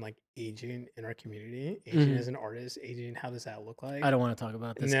has been like aging in our community, aging as an artist, aging. How does that look like? I don't want to talk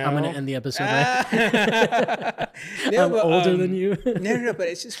about this. No. I'm gonna end the episode. Right? No, I'm but, older than you. no, but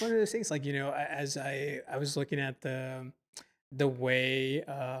it's just one of those things. Like as I was looking at the way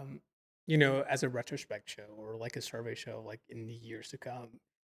as a retrospect show or like a survey show, like in the years to come,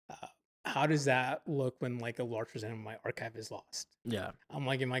 how does that look when like a large percent of my archive is lost? Yeah. I'm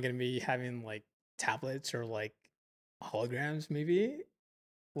like, am I gonna be having like tablets or like holograms? Maybe.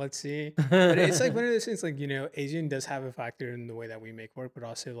 Let's see. But it's like one of those things. Like Asian does have a factor in the way that we make work, but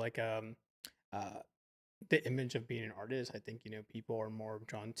also like the image of being an artist. I think people are more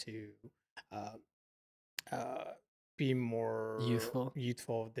drawn to be more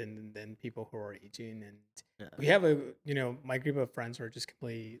youthful than people who are aging. And we have my group of friends are just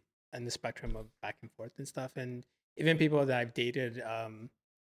completely in the spectrum of back and forth and stuff. And even people that I've dated,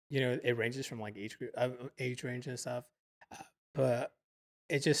 it ranges from like age range and stuff. But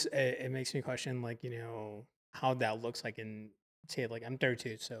it just it makes me question like how that looks like in say like I'm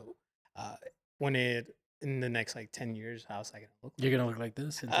 32, so when it in the next like 10 years, how's that gonna look like? You're gonna look like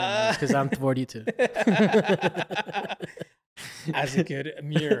this in 10 years because I'm 42. As a good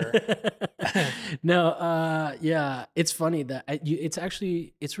mirror. No, yeah, it's funny that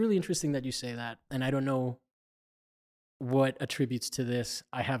it's really interesting that you say that, and I don't know what attributes to this.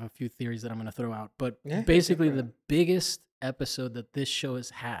 I have a few theories that I'm gonna throw out, but basically the biggest episode that this show has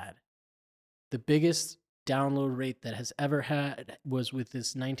had, the biggest download rate that has ever had was with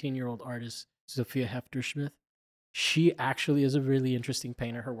this 19-year-old artist, Sophia Hefter Smith. She actually is a really interesting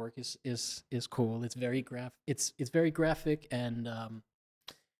painter. Her work is cool. It's very it's very graphic, and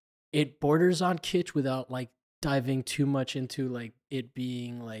it borders on kitsch without like diving too much into like it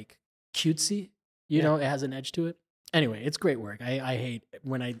being like cutesy. You Yeah. know, it has an edge to it. Anyway, it's great work. I hate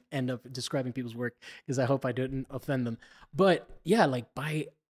when I end up describing people's work because I hope I didn't offend them. But yeah, like by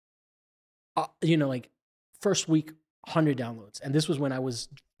you know, like first week 100 downloads, and this was when I was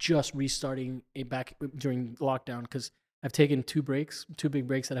just restarting it back during lockdown because I've taken two big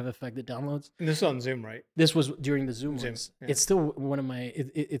breaks that have affected downloads. And this is on Zoom, right? This was during the Zoom Zoom. ones. Yeah. It's still one of my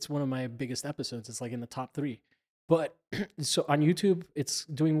it's one of my biggest episodes. It's like in the top 3. But so on YouTube it's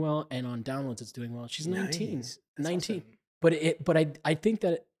doing well, and on downloads it's doing well. She's 19. Nice. That's 19. awesome. But I think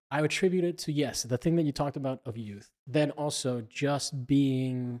that I attribute it to, yes, the thing that you talked about of youth. Then also just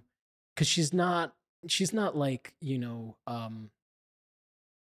being, cuz she's not like, you know,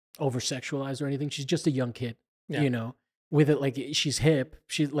 over sexualized or anything. She's just a young kid, Yeah. you know, with it. Like she's hip.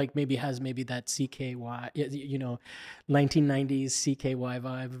 She like maybe has maybe that CKY, you know, 1990s CKY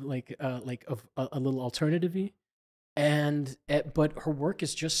vibe, like of a little alternative-y. And but her work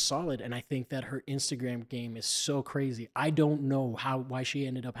is just solid, and I think that her Instagram game is so crazy. I don't know why she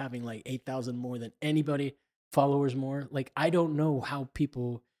ended up having like 8,000 more than anybody, followers more. Like I don't know how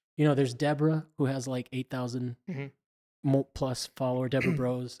people, you know, there's Deborah who has like 8,000 Mhm. plus follower, Deborah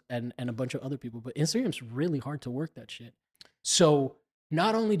Bros, and a bunch of other people. But Instagram's really hard to work that shit. So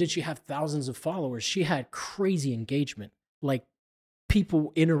not only did she have thousands of followers, she had crazy engagement. Like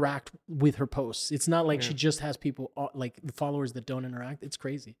people interact with her posts. It's not like Yeah. she just has people like the followers that don't interact. It's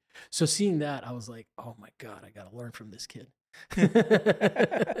crazy. So seeing that, I was like, oh my God, I got to learn from this kid.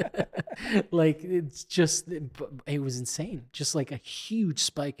 Like it's just, it was insane. Just like a huge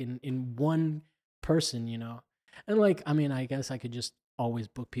spike in one person, you know? And like, I mean, I guess I could just always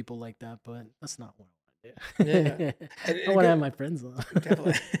book people like that, but that's not what I want Yeah. to do. And I it want to go- have my friends on.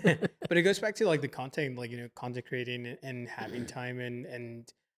 Definitely. But it goes back to like the content, like, content creating and having time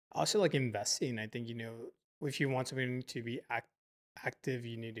and also like investing. I think, if you want something to be active,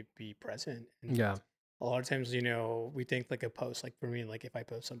 you need to be present. And Yeah. a lot of times, we think like a post, like for me, like if I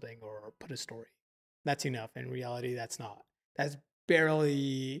post something or put a story, that's enough. In reality, that's not. That's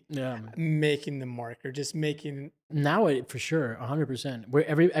barely Yeah. making the mark or just making. Now it for sure, 100%. Where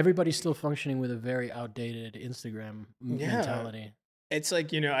everybody's still functioning with a very outdated Instagram Yeah. mentality. It's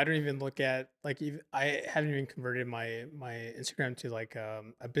like, I don't even look at like I haven't even converted my Instagram to like a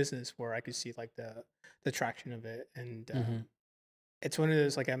business where I could see like the traction of it. And Mhm. it's one of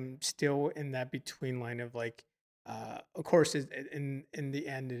those, like, I'm still in that between line of like, of course in the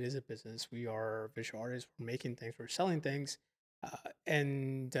end it is a business. We are visual artists, we're making things, we're selling things.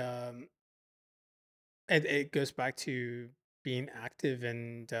 And it goes back to being active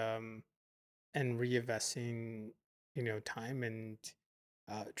and reinvesting, time and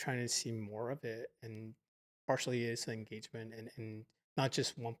trying to see more of it. And partially is engagement and not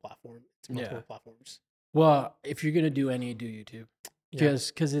just one platform, it's multiple Yeah. platforms. Well, if you're gonna do any, do YouTube, Yeah.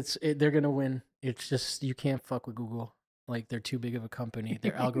 because they're gonna win. It's just you can't fuck with Google. Like they're too big of a company.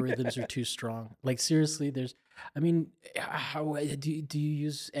 Their algorithms are too strong. Like seriously, I mean, how do you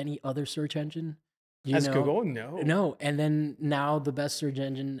use any other search engine? You As know, Google, no. no. And then now the best search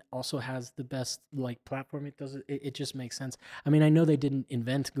engine also has the best like platform. It just makes sense. I mean, I know they didn't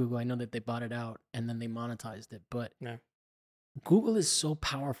invent Google. I know that they bought it out and then they monetized it, but No. Google is so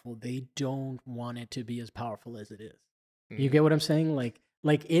powerful. They don't want it to be as powerful as it is. You Mm. get what I'm saying? Like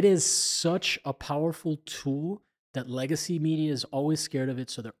it is such a powerful tool that legacy media is always scared of it,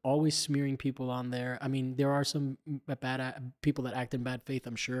 so they're always smearing people on there. I mean, there are some people that act in bad faith,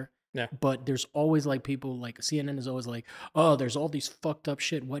 I'm sure. Yeah. But there's always like people like CNN is always like, "Oh, there's all these fucked up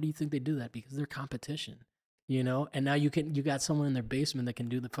shit." Why do you think they do that? Because they're competition, you know? And now you got someone in their basement that can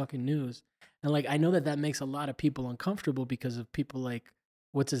do the fucking news. And like I know that makes a lot of people uncomfortable because of people like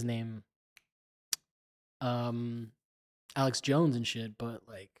what's his name? Alex Jones and shit, but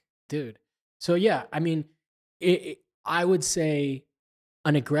like, dude. So yeah, I mean, I would say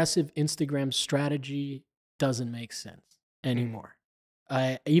an aggressive Instagram strategy doesn't make sense anymore.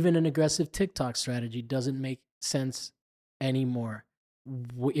 Even an aggressive TikTok strategy doesn't make sense anymore.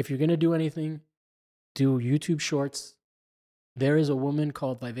 If you're gonna do anything, do YouTube Shorts. There is a woman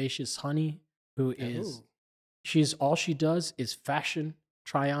called Vivacious Honey who is Oh. all she does is fashion,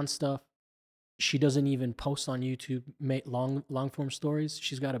 try on stuff. She doesn't even post on YouTube long form stories.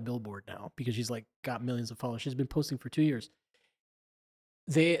 She's got a billboard now because she's like got millions of followers. She's been posting for 2 years.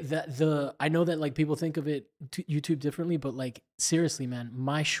 I know that like people think of YouTube differently, but like seriously, man,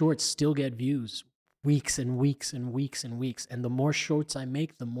 my shorts still get views weeks and weeks and weeks and weeks. And the more shorts I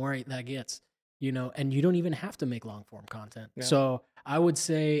make, the more that gets. you know, and you don't even have to make long form content. Yeah. So I would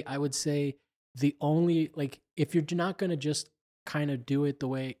say the only, like, if you're not gonna just kind of do it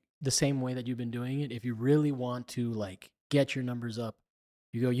the same way that you've been doing it, if you really want to like get your numbers up,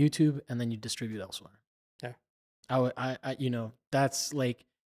 you go YouTube and then you distribute elsewhere. Yeah. You know, that's like,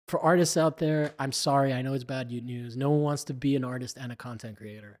 for artists out there, I'm sorry, I know it's bad news. No one wants to be an artist and a content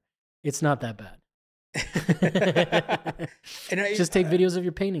creator. It's not that bad. And Just take videos of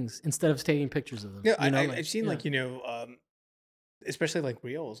your paintings instead of taking pictures of them. no, You know, I've seen yeah. like, especially like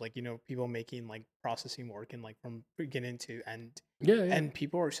reels, like, people making like processing work and like from beginning to end. Yeah, And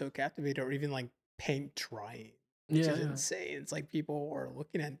people are so captivated, or even like paint drying, which is insane. It's like people are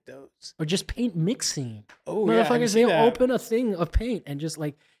looking at those. Or just paint mixing. Oh yeah, have you Motherfuckers, they'll seen that? open a thing of paint and just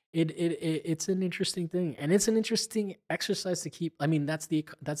like it's an interesting thing, and it's an interesting exercise to keep. I mean, that's the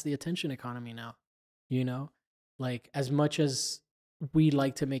attention economy now. You know, like, as much as we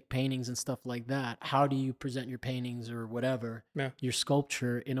like to make paintings and stuff like that, how do you present your paintings or whatever, Yeah. your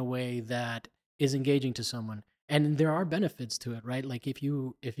sculpture, in a way that is engaging to someone? And there are benefits to it, right? Like, if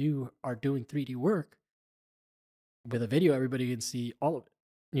you are doing 3D work with a video, everybody can see all of it.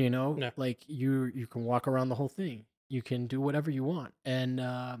 You know, Yeah. like, you can walk around the whole thing. You can do whatever you want, and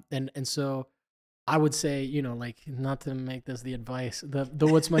so I would say, you know, like, not to make this the advice, the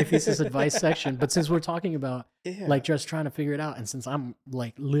what's my thesis advice section, but since we're talking about Yeah. like just trying to figure it out, and since I'm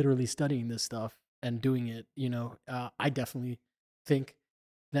like literally studying this stuff and doing it, you know, I definitely think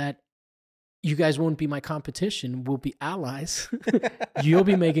that you guys won't be my competition. We'll be allies. You'll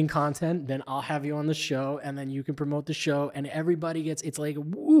be making content, then I'll have you on the show, and then you can promote the show, and everybody gets, it's like,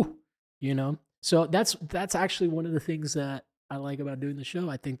 woo, you know? So that's actually one of the things that I like about doing the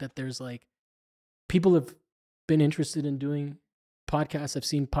show. I think that there's like, people have been interested in doing podcasts. I've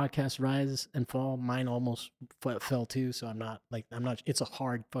seen podcasts rise and fall. Mine almost fell too. So I'm not, it's a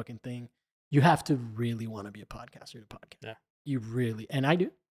hard fucking thing. You have to really want to be a podcaster to podcast. Yeah. You really, and I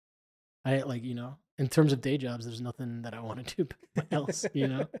do. I, like, you know, in terms of day jobs, there's nothing that I want to do else, you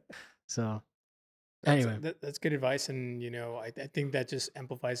know? So anyway. That's good advice. And, I think that just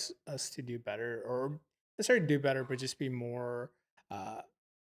amplifies us to do better, or not necessarily do better, but just be more,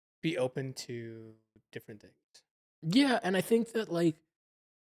 be open to different things. Yeah. And I think that, like,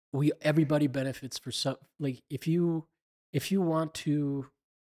 everybody benefits for some, like, if you want to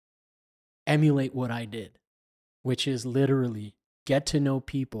emulate what I did, which is literally get to know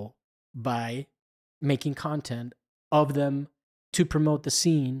people by making content of them to promote the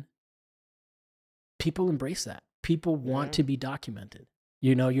scene, people embrace that. People want to be documented.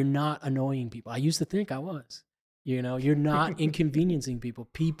 You know, you're not annoying people. I used to think I was. You know, you're not inconveniencing people.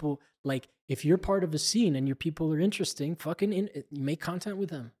 People, like, if you're part of a scene and your people are interesting, make content with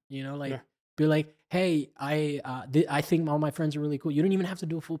them. You know, like, be like, hey, I think all my friends are really cool. You don't even have to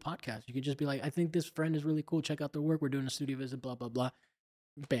do a full podcast. You could just be like, I think this friend is really cool. Check out their work. We're doing a studio visit, blah, blah, blah.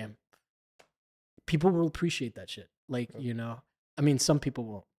 Bam. People will appreciate that shit. Like, you know, I mean, some people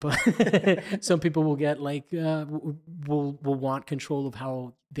won't, but some people will get like, will want control of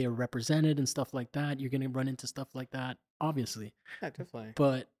how they're represented and stuff like that. You're going to run into stuff like that, obviously. Yeah, definitely.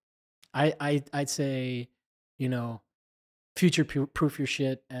 But I'd say, you know, future proof your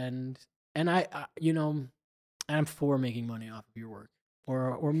shit. And I you know, I'm for making money off of your work,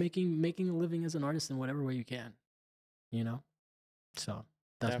 or making a living as an artist in whatever way you can, you know? So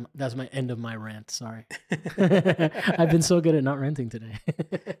that's my end of my rant. Sorry. I've been so good at not ranting today.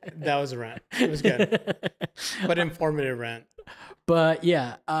 That was a rant. It was good, but informative rant. But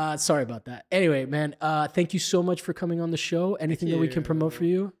yeah, sorry about that. Anyway, man, thank you so much for coming on the show. Anything that we can promote for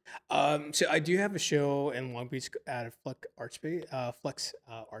you? So I do have a show in Long Beach at Flex Art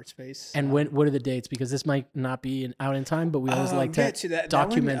Space. And what are the dates? Because this might not be out in time, but we always like to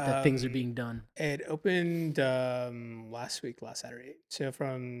document that things are being done. It opened last Saturday. So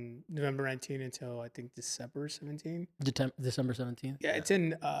from November 19th until I think December 17th. December 17th. Yeah, it's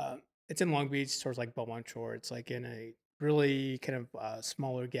in Long Beach, towards like Belmont Shore. It's like in a really kind of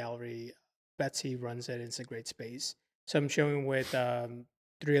smaller gallery. Betsy runs it. It's a great space. So I'm showing with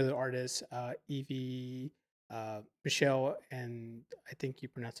 3 other artists, Evie, Michelle, and I think you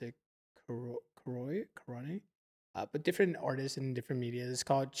pronounce it Karone. But different artists in different media. It's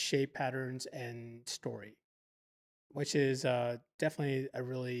called Shape Patterns and Story, which is definitely a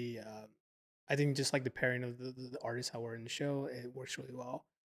really, I think, just like the pairing of the artists that were in the show, it works really well.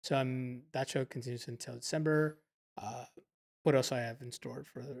 So that show continues until December. What else I have in store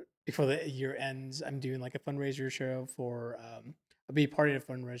before the year ends? I'm doing like a fundraiser show for I'll be part of a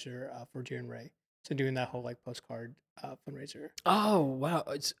fundraiser for Jaren Ray. So doing that whole like postcard fundraiser. Oh wow!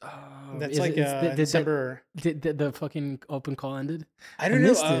 That's Is it like is December. the fucking open call ended? I I don't know.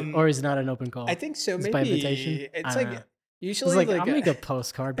 missed it, or is it not an open I call? think so. It's by invitation. Maybe it's I don't know. like I was usually like, like I'll make a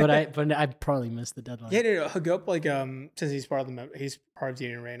postcard, but I probably missed the deadline. yeah, no, hook up like since he's part of he's part of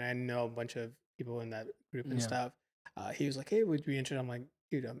DNA Ray, and I know a bunch of people in that group and Yeah. stuff. He was like, "Hey, would you be interested?" I'm like,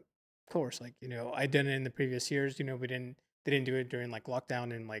 "Dude, of course." Like, I done it in the previous years. They didn't do it during like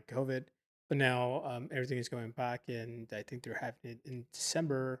lockdown and like COVID, but now everything is going back, and I think they're having it in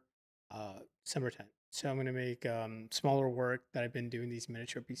December, December 10th. So I'm gonna make smaller work that I've been doing these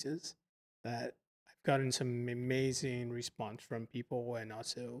miniature pieces that I've gotten some amazing response from people, and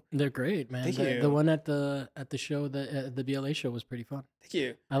also They're great, man. thank The you, one at the show, the BLA show was pretty fun. thank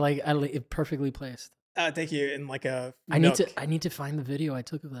you. I like it perfectly placed. Thank you. In like a I nook. need to find the video I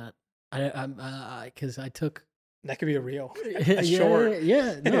took of that. Because I took That could be a reel. yeah, A short.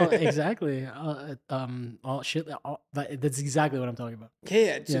 yeah, no, exactly. All shit. That's exactly what I'm talking about.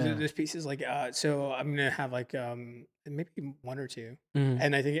 Yeah. So Yeah. there's pieces like so I'm gonna have like maybe one or two, Mhm.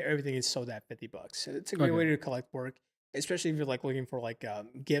 and I think everything is sold at $50. So it's a great way Okay. to collect work, especially if you're like looking for like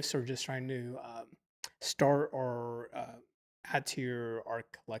gifts or just trying to start or add to your art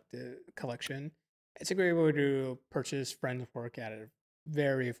collection. It's a great way to purchase friends' work at a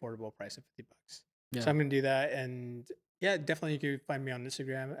very affordable price of $50. Yeah. So I'm gonna do that, and yeah, definitely you can find me on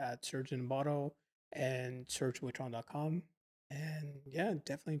Instagram at Surgeon Bottle and searchwitron.com. And yeah,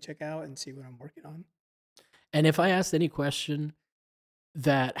 definitely check out and see what I'm working on. And if I asked any question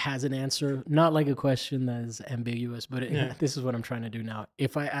that has an answer, not like a question that is ambiguous, but Yeah. this is what I'm trying to do now.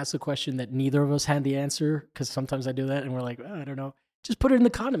 If I ask a question that neither of us had the answer, because sometimes I do that and we're like, oh, I don't know, just put it in the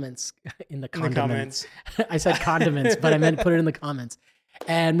condiments. In the In the condiments. comments. I said condiments, but I meant put it in the comments.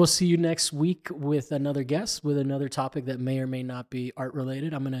 And we'll see you next week with another guest with another topic that may or may not be art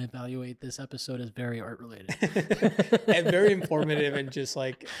related. I'm going to evaluate this episode as very art related. And very informative and just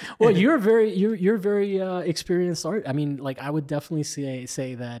like Well, you're very experienced art. I mean, like I would definitely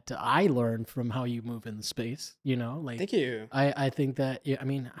say that I learned from how you move in the space. Like thank you. I think that I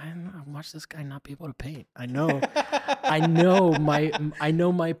mean I don't know, watch this guy not be able to paint. I know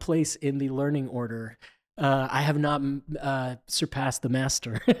my place in the learning order. I have not surpassed the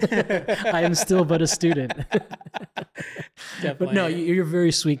master. I am still but a student. But no, you're a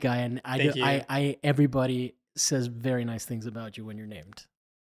very sweet guy, and Thank you. everybody says very nice things about you when you're named.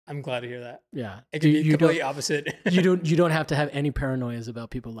 I'm glad to hear that. Yeah, It could be completely opposite. you don't have to have any paranoias about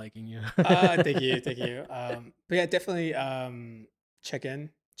people liking you. Thank you. But yeah, definitely check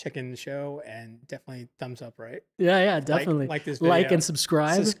in the show, and definitely thumbs up, right? Yeah, definitely. Like this video. Like and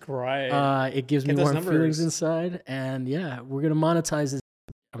subscribe. Subscribe. It gives Get me those warm feelings numbers. inside, and yeah, we're gonna monetize this.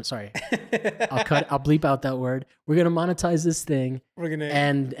 I'm sorry. I'll bleep out that word. We're gonna monetize this thing We're gonna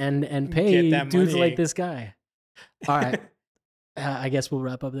and pay that dudes money. like this guy. All right. I guess we'll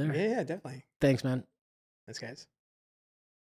wrap up there. Yeah, definitely. Thanks, man. Thanks, guys.